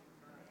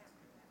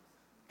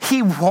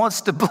 He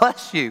wants to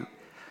bless you.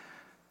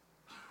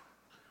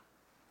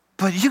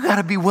 But you got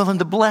to be willing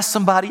to bless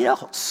somebody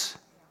else.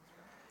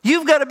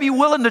 You've got to be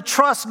willing to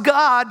trust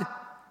God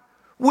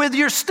with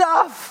your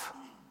stuff.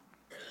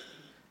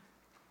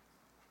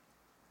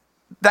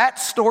 That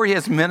story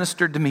has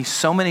ministered to me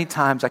so many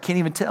times, I can't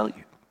even tell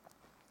you.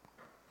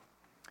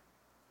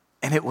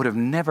 And it would have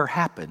never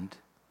happened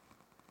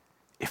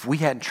if we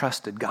hadn't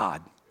trusted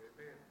God.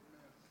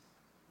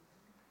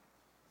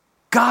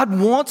 God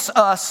wants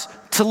us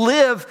to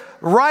live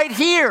right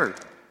here.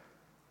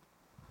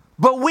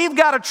 But we've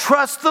got to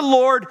trust the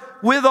Lord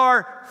with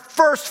our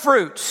first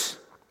fruits.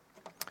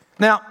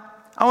 Now,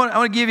 I want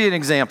to give you an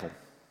example.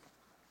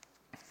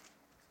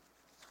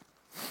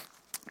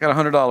 I got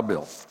a $100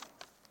 bill.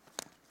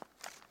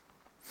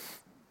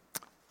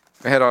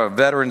 We had our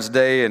Veterans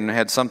Day and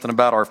had something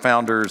about our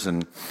founders,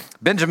 and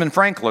Benjamin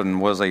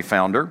Franklin was a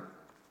founder.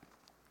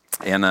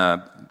 And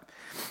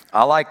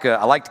I like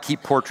to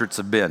keep portraits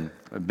of Ben.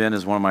 Ben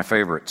is one of my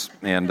favorites,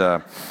 and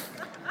mine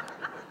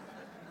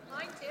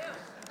too.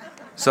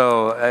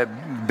 So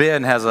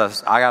Ben I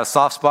got a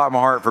soft spot in my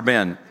heart for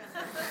Ben.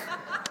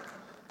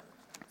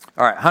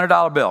 All right,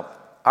 $100 bill.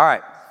 All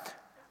right.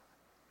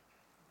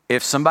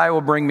 If somebody will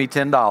bring me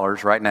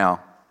 $10 right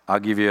now, I'll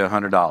give you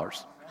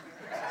 $100.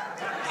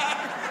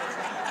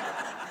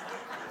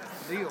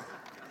 Deal.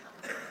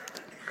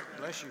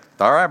 Bless you.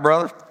 All right,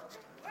 brother.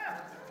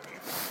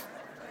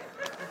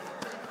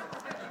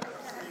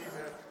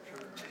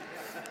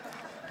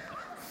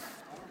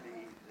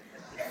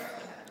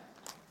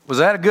 Was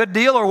that a good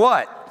deal or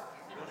what?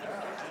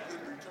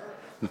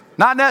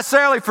 Not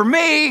necessarily for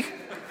me.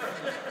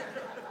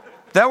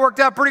 That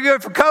worked out pretty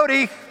good for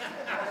Cody.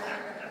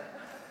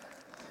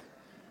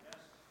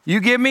 You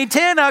give me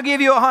 10, I'll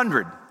give you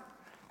 100.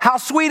 How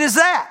sweet is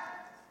that?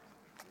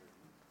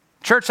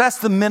 Church, that's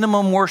the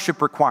minimum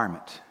worship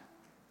requirement.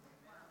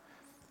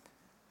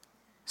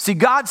 See,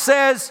 God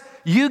says,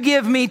 you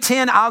give me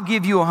 10, I'll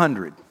give you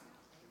 100.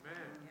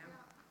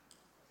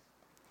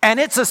 And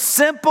it's a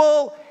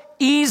simple,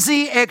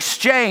 easy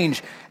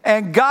exchange.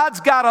 And God's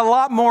got a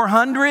lot more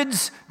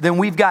hundreds than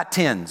we've got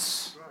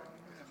tens.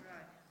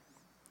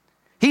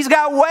 He's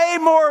got way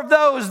more of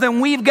those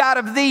than we've got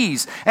of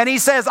these. And he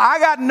says, I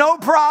got no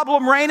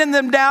problem raining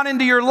them down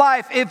into your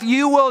life if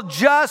you will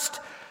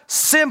just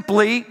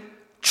simply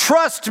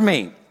trust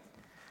me.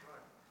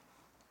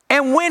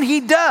 And when he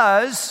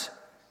does,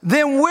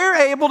 then we're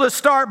able to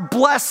start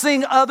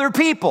blessing other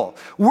people.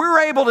 We're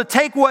able to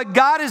take what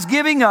God is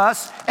giving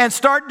us and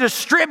start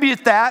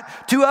distribute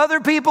that to other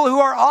people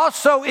who are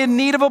also in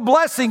need of a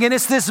blessing. And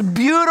it's this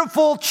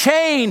beautiful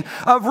chain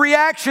of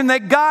reaction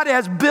that God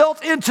has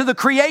built into the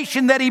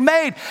creation that he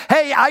made.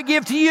 Hey, I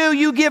give to you,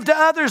 you give to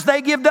others,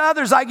 they give to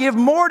others. I give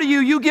more to you,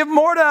 you give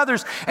more to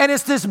others. And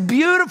it's this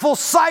beautiful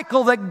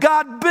cycle that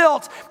God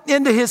built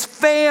into his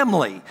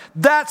family.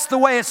 That's the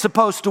way it's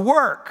supposed to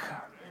work.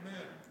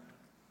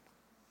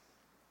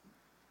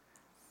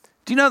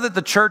 Do you know that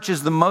the church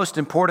is the most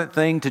important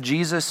thing to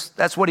Jesus?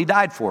 That's what he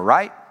died for,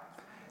 right?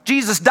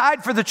 Jesus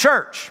died for the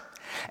church.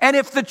 And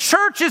if the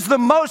church is the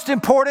most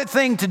important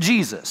thing to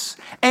Jesus,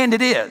 and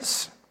it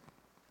is,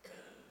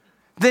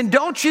 then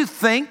don't you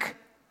think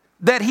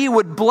that he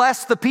would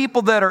bless the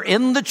people that are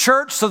in the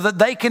church so that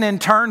they can in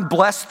turn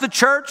bless the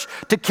church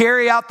to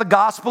carry out the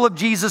gospel of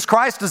Jesus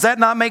Christ? Does that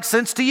not make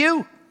sense to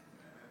you?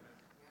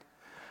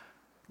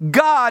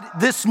 God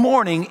this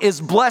morning is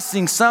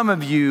blessing some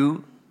of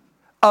you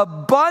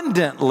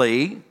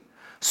abundantly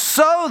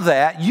so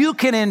that you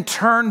can in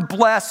turn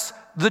bless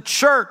the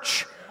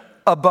church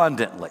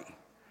abundantly,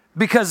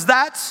 because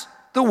that's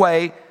the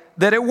way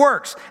that it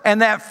works.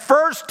 And that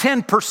first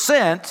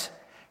 10%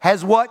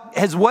 has what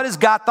has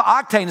got the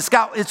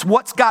octane. It's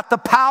what's got the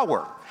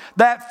power.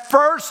 That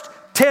first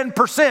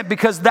 10%,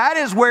 because that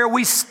is where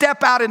we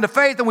step out into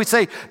faith and we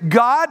say,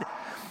 God,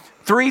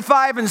 3,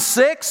 5, and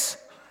 6,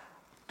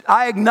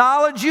 I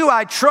acknowledge you,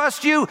 I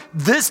trust you.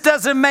 This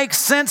doesn't make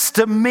sense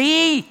to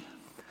me,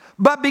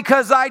 but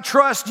because I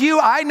trust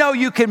you, I know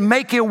you can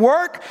make it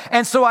work.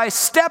 And so I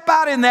step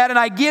out in that and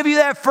I give you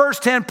that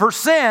first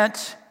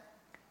 10%.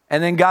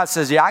 And then God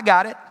says, yeah, I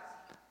got it.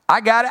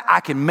 I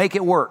can make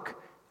it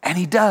work. And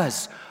he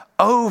does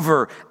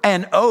over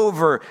and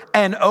over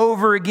and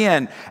over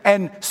again.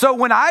 And so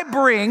when I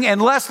bring,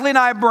 and Leslie and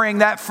I bring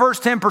that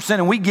first 10%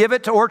 and we give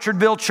it to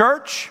Orchardville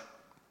Church,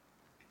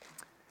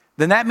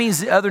 then that means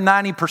the other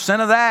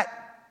 90% of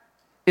that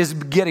is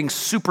getting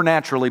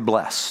supernaturally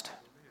blessed.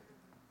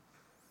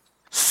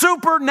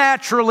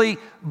 Supernaturally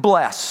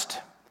blessed.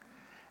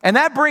 And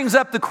that brings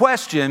up the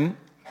question,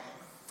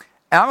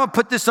 and I'm going to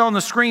put this on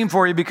the screen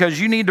for you because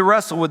you need to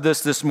wrestle with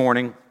this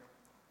morning.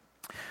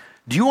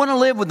 Do you want to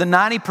live with the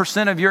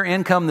 90% of your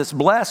income that's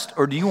blessed,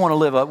 or do you want to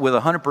live with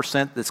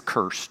 100% that's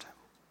cursed?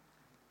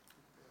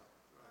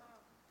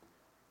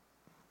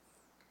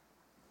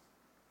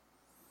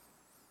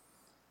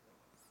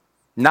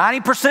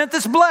 %90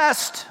 that's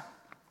blessed,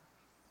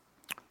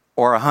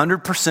 or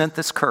 100%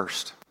 that's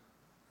cursed.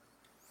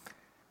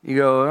 You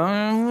go,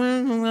 I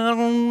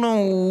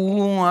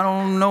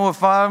don't know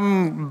if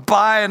I'm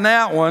buying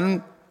that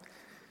one.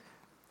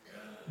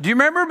 Do you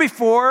remember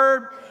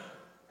before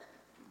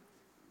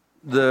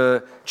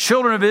the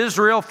children of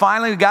Israel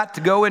finally got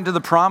to go into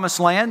the promised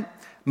land?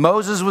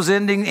 Moses was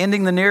nearing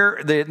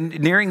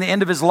the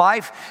end of his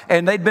life,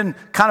 and they'd been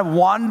kind of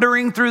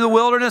wandering through the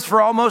wilderness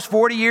for almost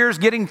 40 years,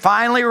 getting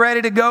finally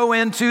ready to go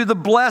into the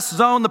blessed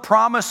zone, the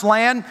promised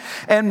land.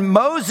 And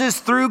Moses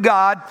through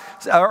God,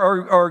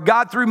 or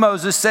God through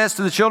Moses says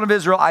to the children of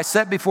Israel, I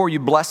set before you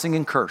blessing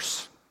and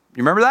curse.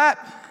 You remember that?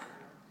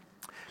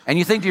 And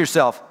you think to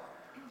yourself,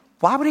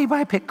 why would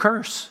anybody pick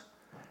curse?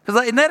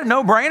 Because isn't that a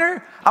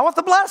no-brainer? I want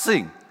the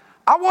blessing.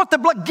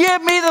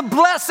 Give me the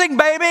blessing,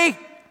 baby.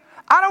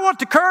 I don't want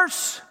to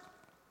curse.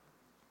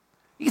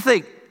 You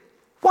think,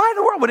 why in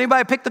the world would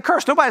anybody pick the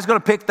curse? Nobody's going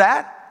to pick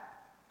that.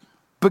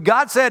 But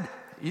God said,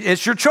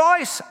 it's your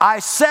choice. I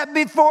set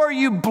before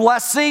you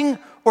blessing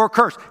or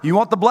curse. You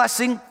want the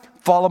blessing?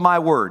 Follow my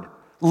word.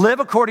 Live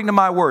according to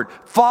my word.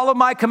 Follow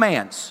my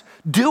commands.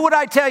 Do what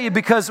I tell you,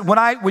 because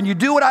when you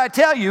do what I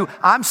tell you,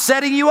 I'm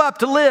setting you up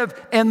to live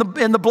in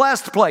the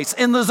blessed place,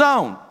 in the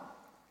zone.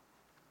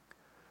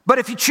 But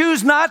if you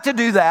choose not to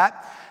do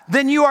that,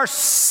 then you are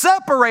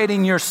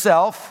separating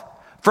yourself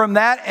from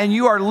that and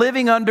you are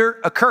living under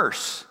a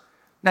curse.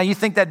 Now, you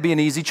think that'd be an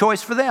easy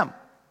choice for them.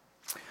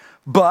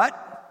 But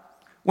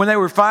when they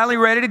were finally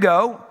ready to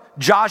go,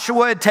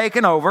 Joshua had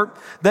taken over.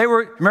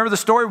 Remember the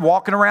story,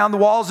 walking around the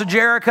walls of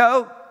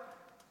Jericho?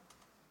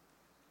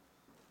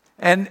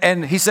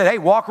 And he said, hey,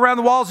 walk around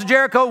the walls of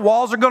Jericho.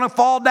 Walls are going to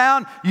fall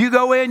down. You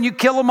go in, you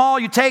kill them all,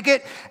 you take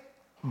it.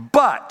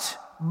 But,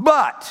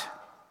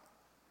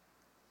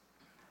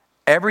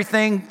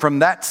 everything from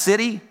that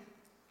city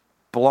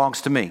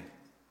belongs to me.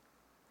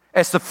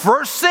 It's the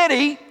first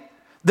city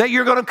that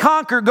you're going to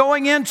conquer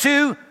going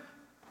into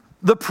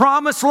the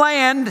promised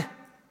land,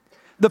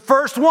 the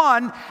first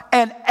one,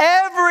 and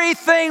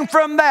everything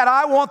from that,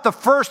 I want the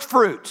first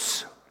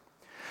fruits.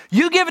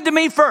 You give it to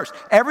me first.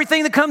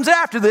 Everything that comes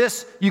after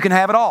this, you can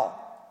have it all.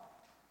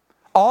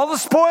 All the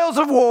spoils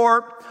of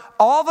war,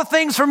 all the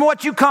things from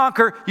what you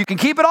conquer, you can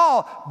keep it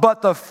all,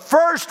 but the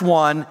first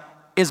one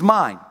is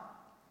mine.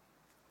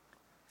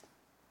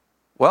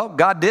 Well,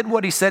 God did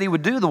what he said he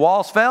would do. The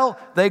walls fell.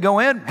 They go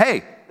in.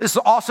 Hey, this is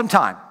an awesome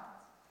time.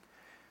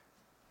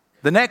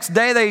 The next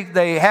day,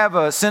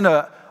 they send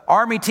an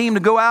army team to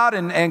go out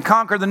and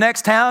conquer the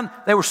next town.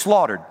 They were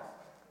slaughtered.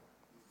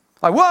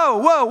 Like,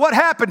 whoa, what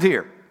happened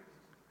here?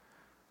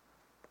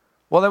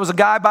 Well, there was a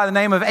guy by the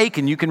name of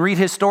Achan. You can read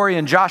his story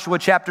in Joshua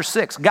chapter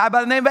 6. A guy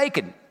by the name of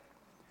Achan.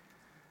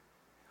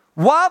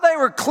 While they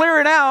were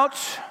clearing out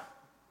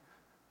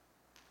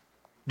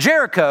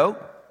Jericho,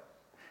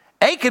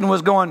 Achan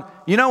was going,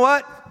 you know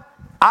what?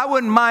 I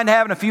wouldn't mind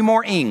having a few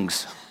more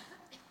ings.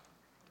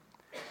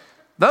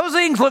 Those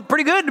ings look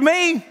pretty good to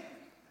me.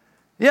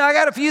 Yeah, I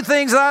got a few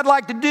things that I'd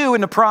like to do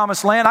in the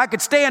promised land. I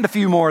could stand a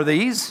few more of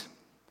these.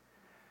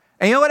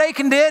 And you know what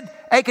Achan did?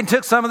 Achan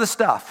took some of the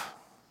stuff.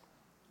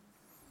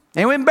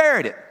 And he went and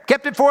buried it,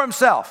 kept it for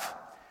himself.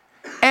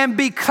 And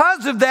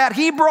because of that,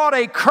 he brought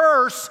a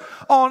curse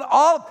on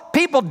all.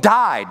 People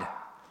died,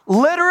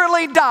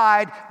 literally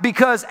died,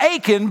 because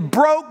Achan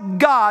broke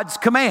God's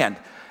command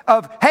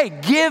of, hey,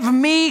 give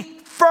me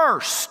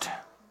first.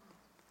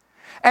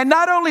 And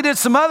not only did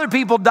some other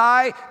people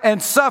die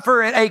and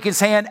suffer at Achan's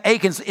hand,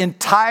 Achan's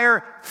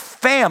entire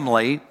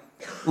family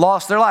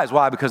lost their lives.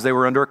 Why? Because they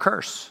were under a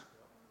curse.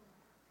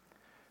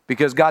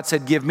 Because God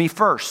said, give me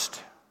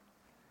first.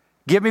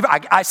 Give me.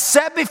 I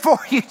set before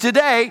you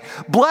today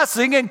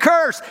blessing and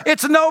curse.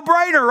 It's a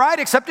no-brainer, right?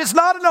 Except it's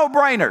not a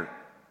no-brainer.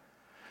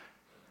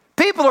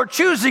 People are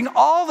choosing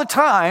all the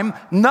time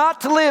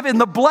not to live in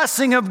the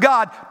blessing of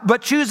God,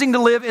 but choosing to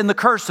live in the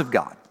curse of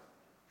God.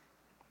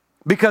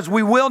 Because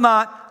we will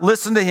not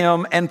listen to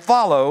him and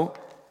follow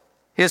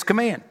his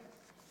command.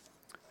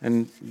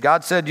 And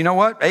God said, you know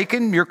what,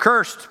 Achan, you're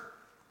cursed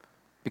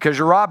because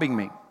you're robbing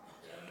me.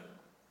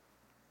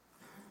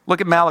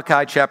 Look at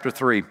Malachi chapter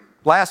 3.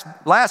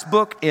 Last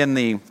book in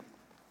the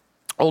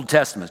Old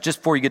Testament, just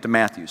before you get to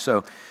Matthew. So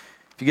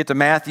if you get to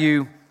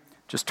Matthew,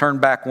 just turn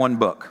back one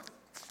book.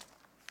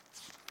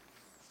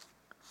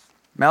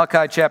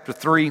 Malachi chapter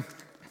 3,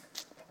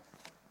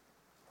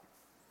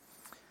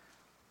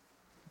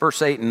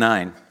 verse 8 and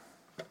 9.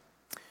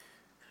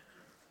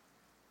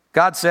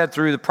 God said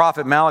through the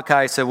prophet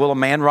Malachi, he said, will a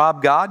man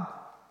rob God?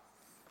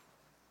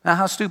 Now,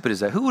 how stupid is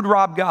that? Who would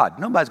rob God?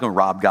 Nobody's going to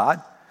rob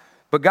God.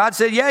 But God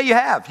said, yeah, you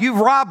have. You've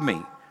robbed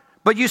me.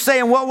 But you say,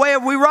 in what way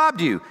have we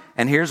robbed you?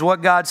 And here's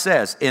what God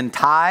says, in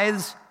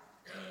tithes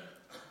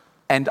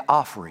and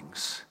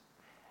offerings.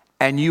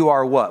 And you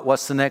are what?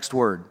 What's the next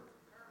word?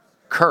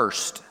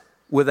 Cursed.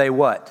 With a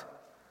what?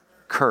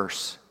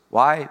 Curse.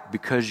 Why?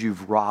 Because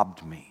you've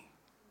robbed me.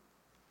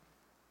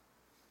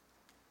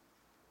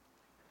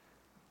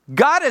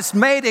 God has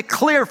made it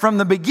clear from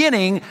the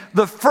beginning,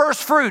 the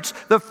first fruits,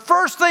 the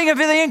first thing of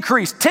the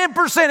increase,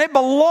 10%, it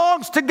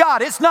belongs to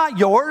God. It's not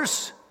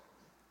yours.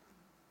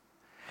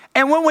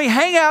 And when we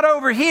hang out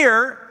over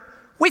here,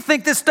 we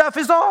think this stuff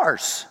is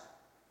ours.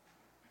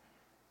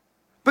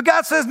 But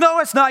God says, no,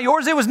 it's not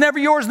yours. It was never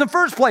yours in the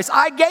first place.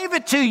 I gave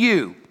it to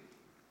you.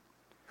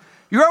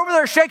 You're over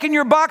there shaking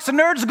your box of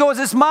nerds and go, is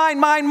this mine,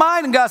 mine,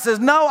 mine? And God says,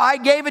 no, I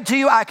gave it to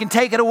you. I can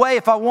take it away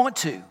if I want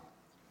to.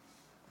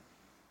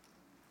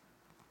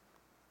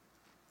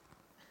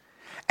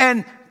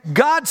 And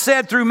God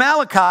said through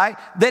Malachi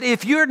that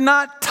if you're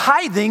not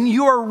tithing,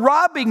 you are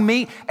robbing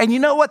me. And you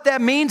know what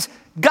that means?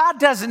 God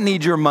doesn't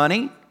need your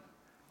money.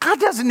 God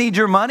doesn't need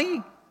your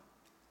money.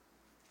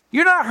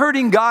 You're not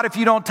hurting God if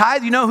you don't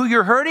tithe. You know who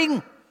you're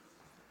hurting?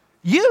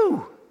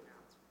 You.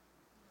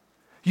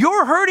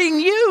 You're hurting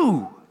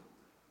you.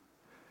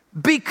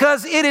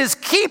 Because it is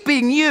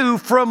keeping you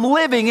from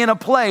living in a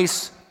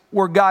place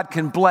where God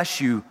can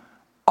bless you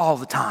all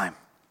the time.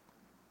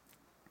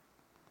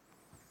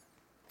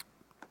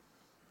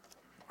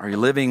 Are you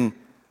living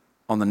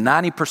on the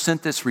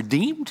 90% that's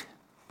redeemed?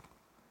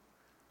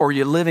 Or are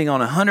you living on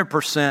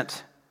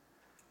 100%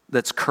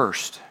 that's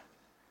cursed?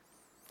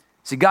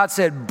 See, God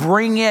said,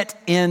 bring it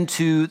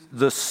into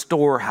the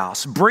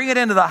storehouse. Bring it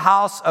into the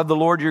house of the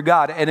Lord your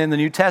God. And in the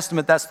New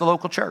Testament, that's the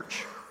local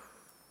church.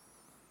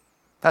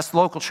 That's the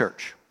local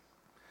church.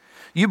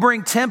 You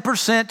bring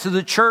 10% to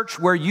the church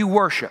where you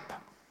worship.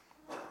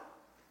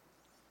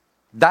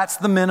 That's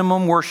the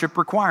minimum worship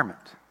requirement.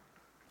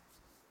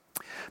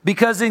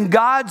 Because in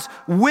God's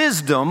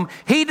wisdom,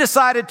 he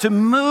decided to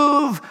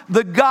move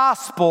the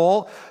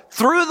gospel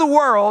through the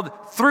world,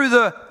 through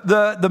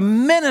the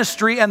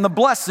ministry and the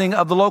blessing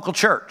of the local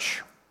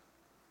church.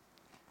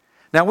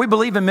 Now, we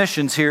believe in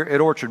missions here at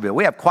Orchardville.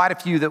 We have quite a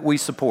few that we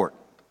support.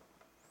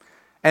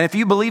 And if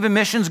you believe in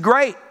missions,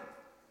 great.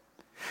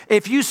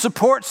 If you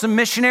support some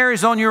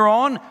missionaries on your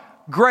own,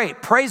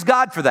 great. Praise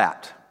God for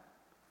that.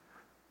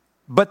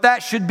 But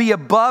that should be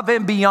above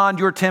and beyond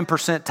your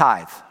 10%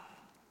 tithe.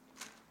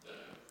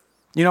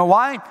 You know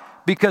why?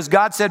 Because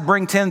God said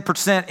bring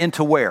 10%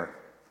 into where?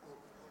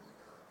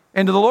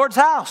 Into the Lord's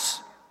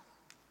house.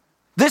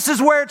 This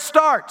is where it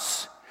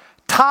starts.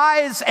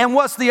 Tithes and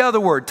what's the other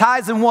word?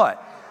 Tithes and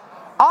what?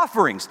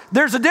 Offerings.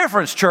 There's a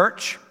difference,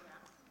 church.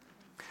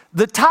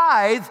 The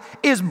tithe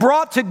is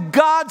brought to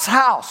God's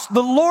house,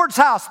 the Lord's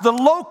house, the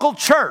local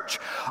church.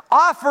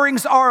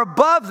 Offerings are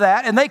above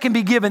that, and they can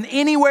be given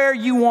anywhere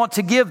you want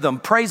to give them.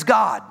 Praise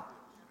God.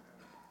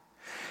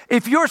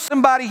 If you're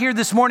somebody here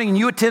this morning and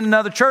you attend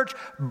another church,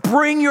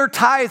 bring your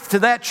tithe to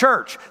that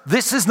church.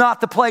 This is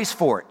not the place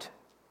for it.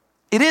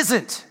 It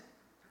isn't.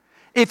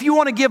 If you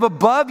want to give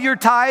above your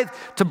tithe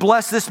to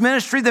bless this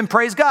ministry, then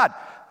praise God.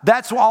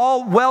 That's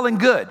all well and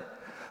good.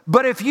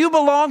 But if you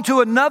belong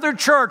to another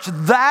church,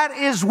 that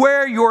is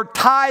where your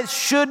tithe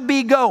should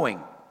be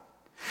going.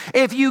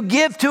 If you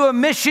give to a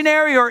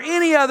missionary or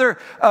any other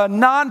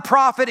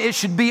nonprofit, it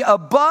should be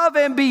above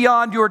and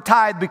beyond your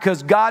tithe,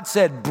 because God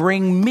said,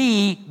 bring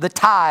me the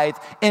tithe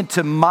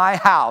into my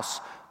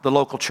house, the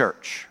local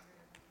church.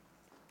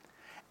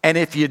 And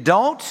if you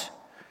don't,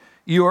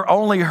 you are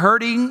only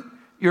hurting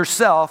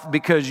yourself,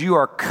 because you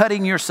are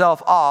cutting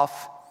yourself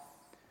off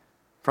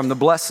from the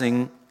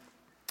blessing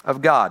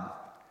of God.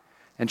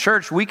 And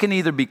church, we can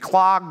either be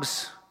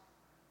clogs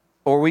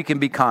or we can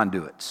be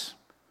conduits.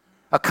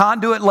 A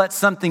conduit lets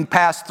something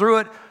pass through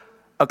it.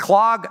 A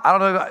clog, I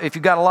don't know if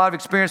you've got a lot of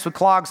experience with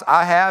clogs.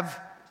 I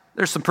have.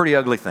 There's some pretty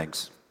ugly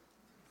things.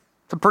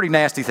 Some pretty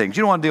nasty things.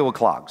 You don't want to deal with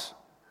clogs.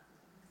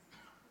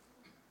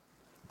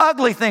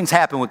 Ugly things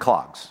happen with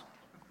clogs.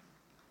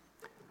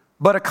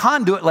 But a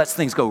conduit lets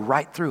things go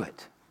right through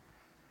it.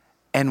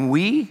 And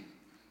we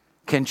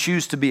can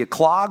choose to be a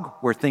clog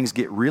where things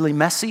get really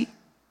messy,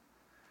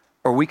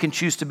 or we can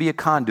choose to be a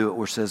conduit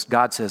where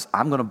God says,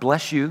 I'm going to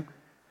bless you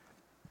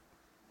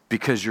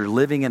because you're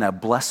living in a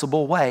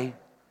blessable way.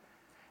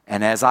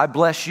 And as I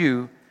bless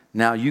you,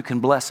 now you can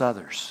bless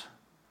others.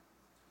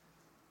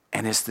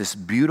 And it's this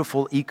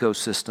beautiful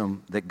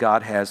ecosystem that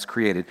God has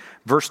created.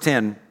 Verse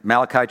 10,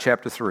 Malachi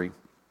chapter 3.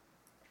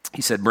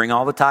 He said, bring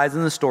all the tithes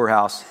in the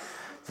storehouse,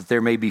 that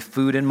there may be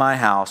food in my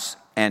house,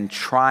 and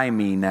try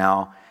me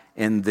now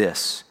in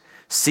this.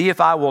 See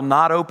if I will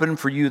not open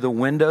for you the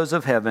windows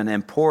of heaven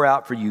and pour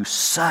out for you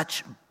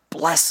such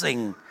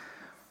blessing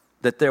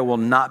that there will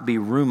not be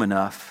room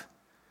enough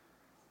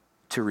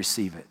to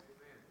receive it.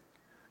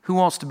 Who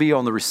wants to be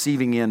on the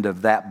receiving end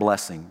of that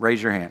blessing?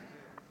 Raise your hand.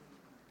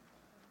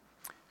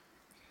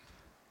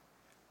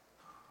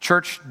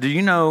 Church, do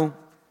you know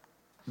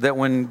that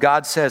when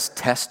God says,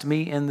 test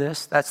me in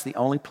this, that's the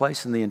only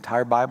place in the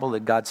entire Bible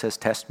that God says,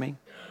 test me?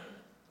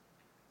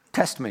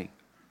 Test me.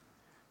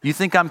 You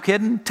think I'm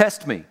kidding?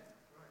 Test me.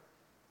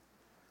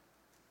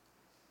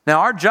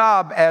 Now, our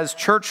job as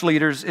church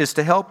leaders is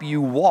to help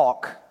you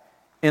walk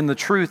in the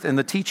truth and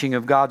the teaching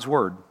of God's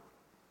word.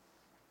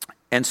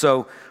 And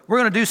so we're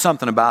going to do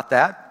something about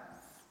that.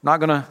 Not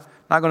going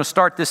to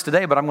start this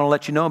today, but I'm going to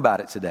let you know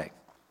about it today.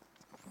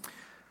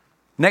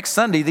 Next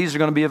Sunday, these are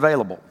going to be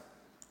available.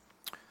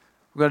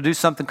 We're going to do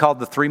something called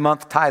the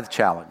 3-month tithe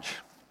challenge.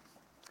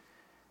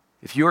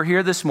 If you're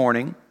here this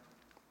morning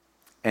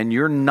and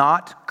you're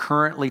not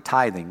currently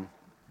tithing,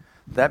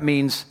 that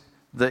means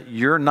that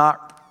you're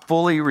not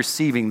fully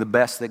receiving the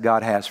best that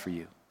God has for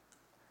you.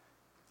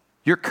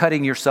 You're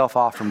cutting yourself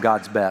off from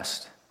God's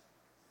best.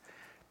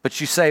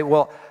 But you say,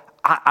 well,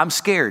 I'm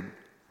scared.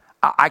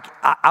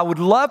 I would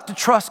love to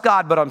trust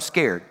God, but I'm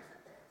scared.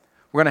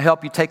 We're going to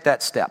help you take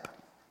that step.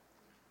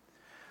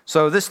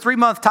 So this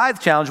 3-month tithe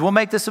challenge, we'll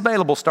make this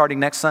available starting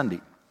next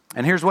Sunday.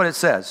 And here's what it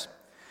says.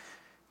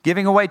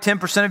 Giving away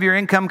 10% of your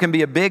income can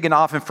be a big and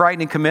often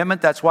frightening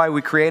commitment. That's why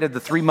we created the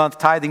 3-month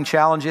tithing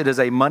challenge. It is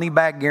a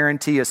money-back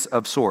guarantee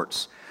of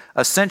sorts.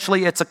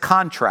 Essentially, it's a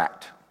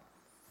contract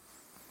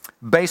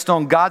based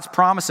on God's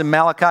promise in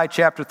Malachi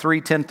chapter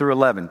 3, 10 through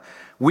 11.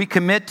 We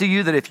commit to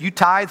you that if you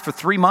tithe for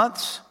 3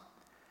 months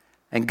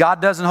and God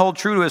doesn't hold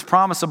true to his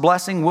promise of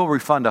blessing, we'll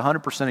refund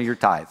 100% of your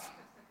tithe.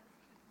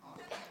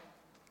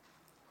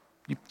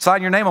 You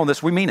sign your name on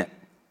this, we mean it.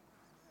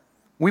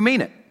 We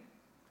mean it.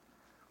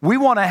 We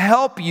want to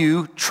help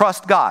you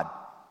trust God.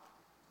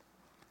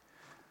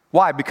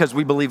 Why? Because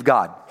we believe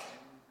God.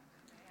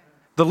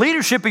 The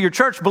leadership of your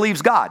church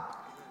believes God.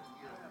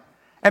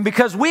 And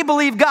because we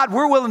believe God,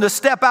 we're willing to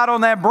step out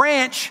on that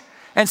branch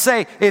and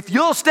say, if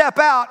you'll step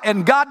out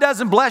and God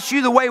doesn't bless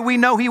you the way we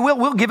know he will,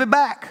 we'll give it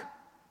back.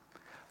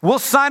 We'll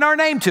sign our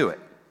name to it.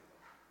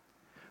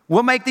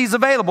 We'll make these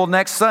available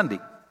next Sunday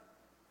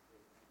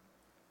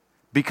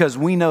because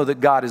we know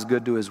that God is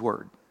good to his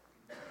word.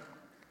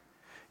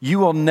 You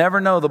will never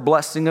know the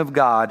blessing of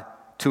God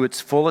to its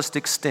fullest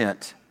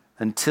extent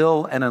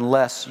until and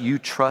unless you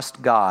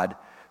trust God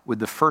with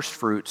the first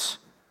fruits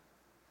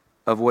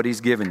of what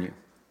he's given you.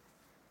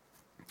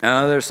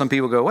 Now, there's some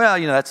people go,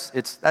 well,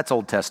 that's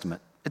Old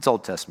Testament. It's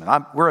Old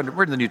Testament. We're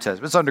in the New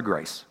Testament. It's under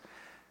grace.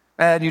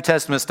 New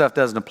Testament stuff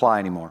doesn't apply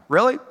anymore.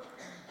 Really?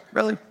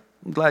 Really?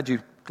 I'm glad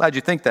you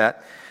think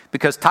that,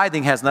 because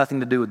tithing has nothing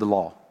to do with the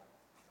law.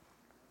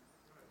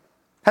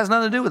 Has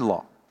nothing to do with the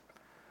law.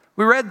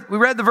 We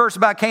read the verse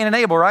about Cain and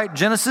Abel, right?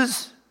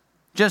 Genesis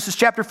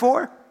chapter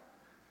 4.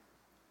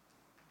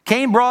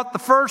 Cain brought the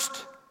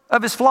first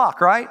of his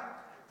flock, right?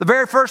 The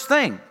very first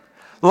thing.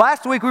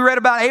 Last week we read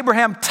about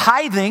Abraham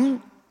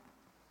tithing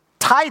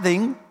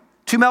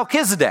to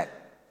Melchizedek.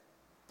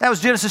 That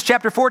was Genesis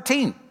chapter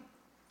 14.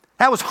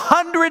 That was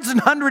hundreds and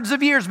hundreds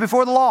of years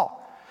before the law.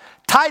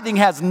 Tithing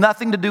has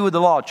nothing to do with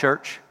the law,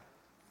 church.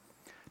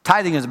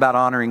 Tithing is about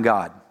honoring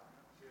God.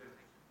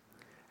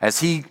 As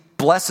He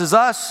blesses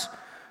us,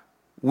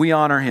 we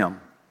honor Him.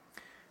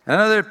 And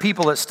I know there are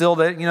people that still,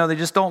 they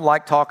just don't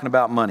like talking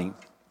about money.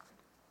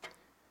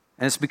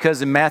 And it's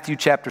because in Matthew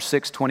chapter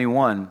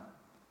 6:21,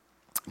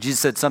 Jesus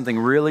said something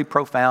really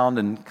profound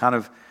and kind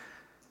of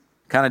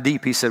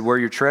deep. He said, where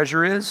your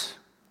treasure is,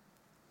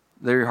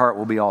 there your heart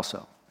will be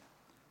also.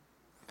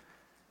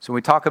 So when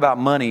we talk about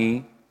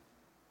money,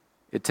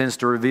 it tends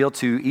to reveal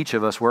to each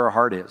of us where our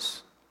heart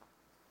is.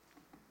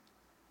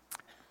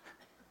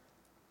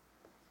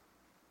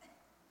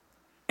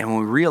 And when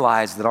we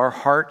realize that our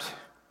heart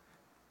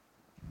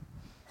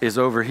is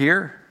over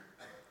here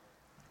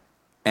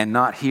and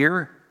not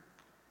here,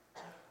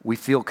 we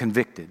feel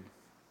convicted.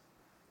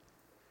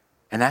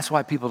 And that's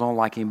why people don't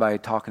like anybody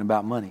talking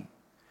about money.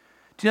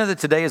 Do you know that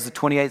today is the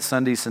 28th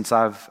Sunday since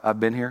I've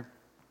been here?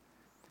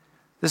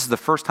 This is the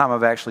first time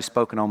I've actually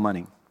spoken on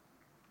money.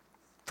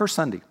 First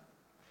Sunday.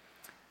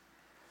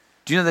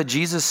 Do you know that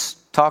Jesus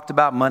talked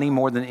about money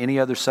more than any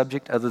other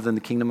subject other than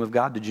the kingdom of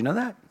God? Did you know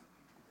that?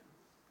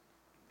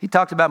 He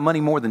talked about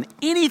money more than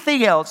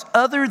anything else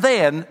other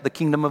than the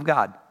kingdom of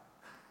God.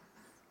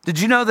 Did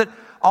you know that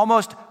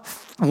almost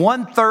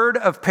 1/3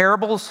 of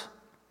parables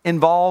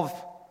involve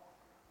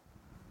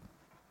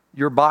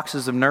your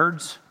boxes of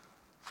nerds?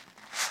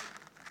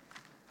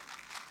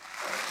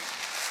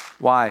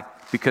 Why?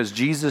 Because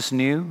Jesus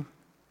knew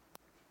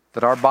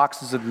that our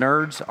boxes of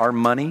nerds, our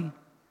money,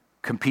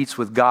 competes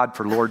with God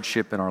for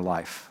lordship in our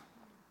life.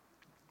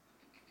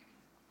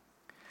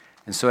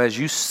 And so as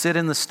you sit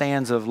in the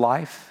stands of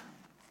life,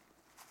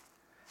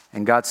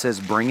 and God says,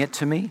 bring it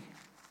to me,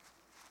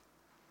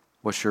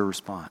 what's your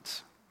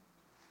response?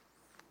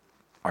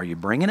 Are you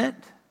bringing it?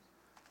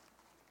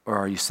 Or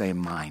are you saying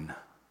mine?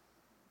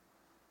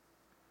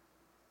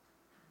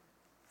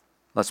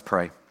 Let's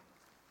pray.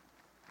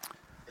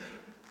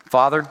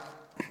 Father,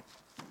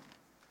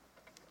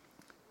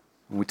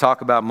 when we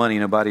talk about money,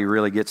 nobody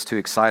really gets too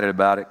excited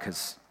about it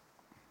because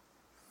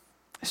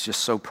it's just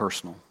so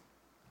personal.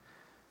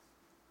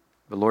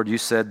 But Lord, you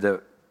said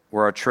that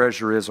where our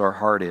treasure is, our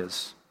heart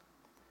is.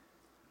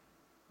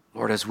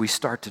 Lord, as we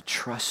start to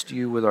trust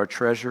you with our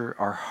treasure,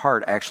 our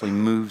heart actually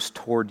moves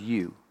toward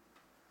you.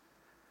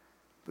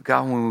 But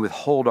God, when we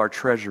withhold our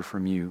treasure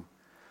from you,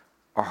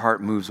 our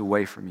heart moves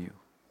away from you.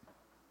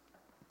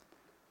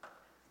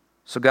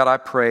 So God, I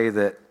pray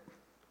that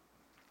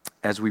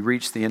as we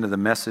reach the end of the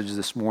message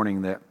this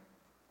morning, that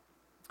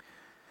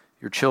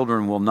your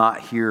children will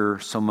not hear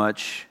so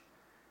much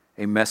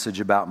a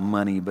message about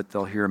money, but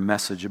they'll hear a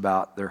message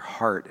about their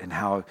heart and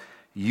how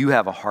you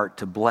have a heart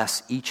to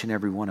bless each and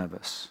every one of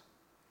us.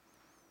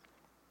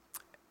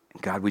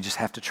 God, we just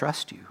have to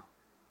trust you.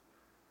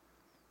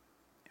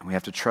 And we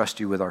have to trust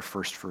you with our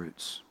first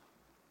fruits.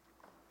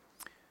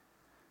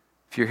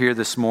 If you're here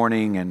this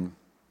morning and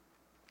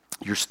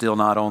you're still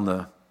not on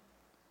the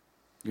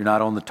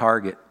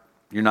target,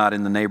 you're not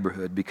in the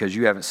neighborhood because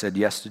you haven't said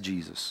yes to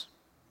Jesus,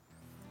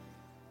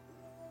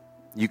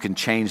 you can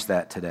change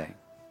that today.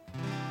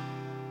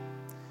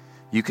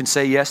 You can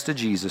say yes to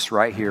Jesus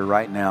right here,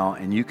 right now,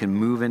 and you can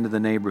move into the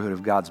neighborhood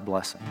of God's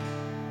blessing.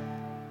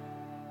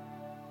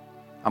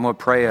 I'm going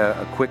to pray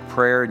a quick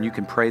prayer, and you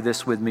can pray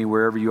this with me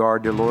wherever you are,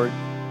 dear Lord.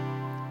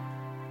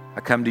 I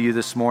come to you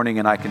this morning,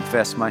 and I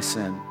confess my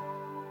sin.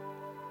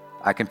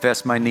 I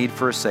confess my need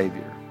for a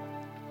Savior.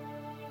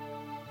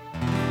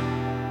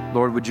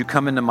 Lord, would you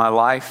come into my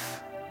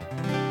life,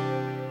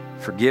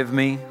 forgive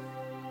me,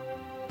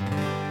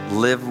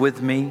 live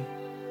with me,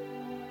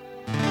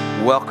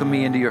 welcome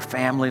me into your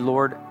family,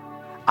 Lord.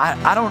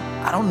 I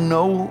don't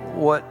know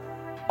what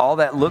all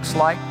that looks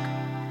like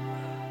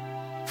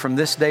from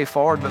this day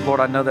forward, but Lord,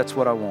 I know that's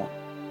what I want.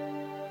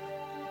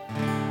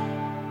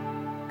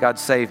 God,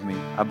 save me.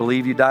 I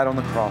believe you died on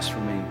the cross for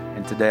me,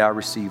 and today I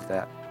receive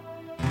that.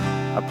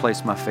 I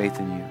place my faith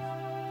in you.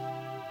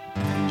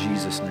 In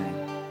Jesus' name.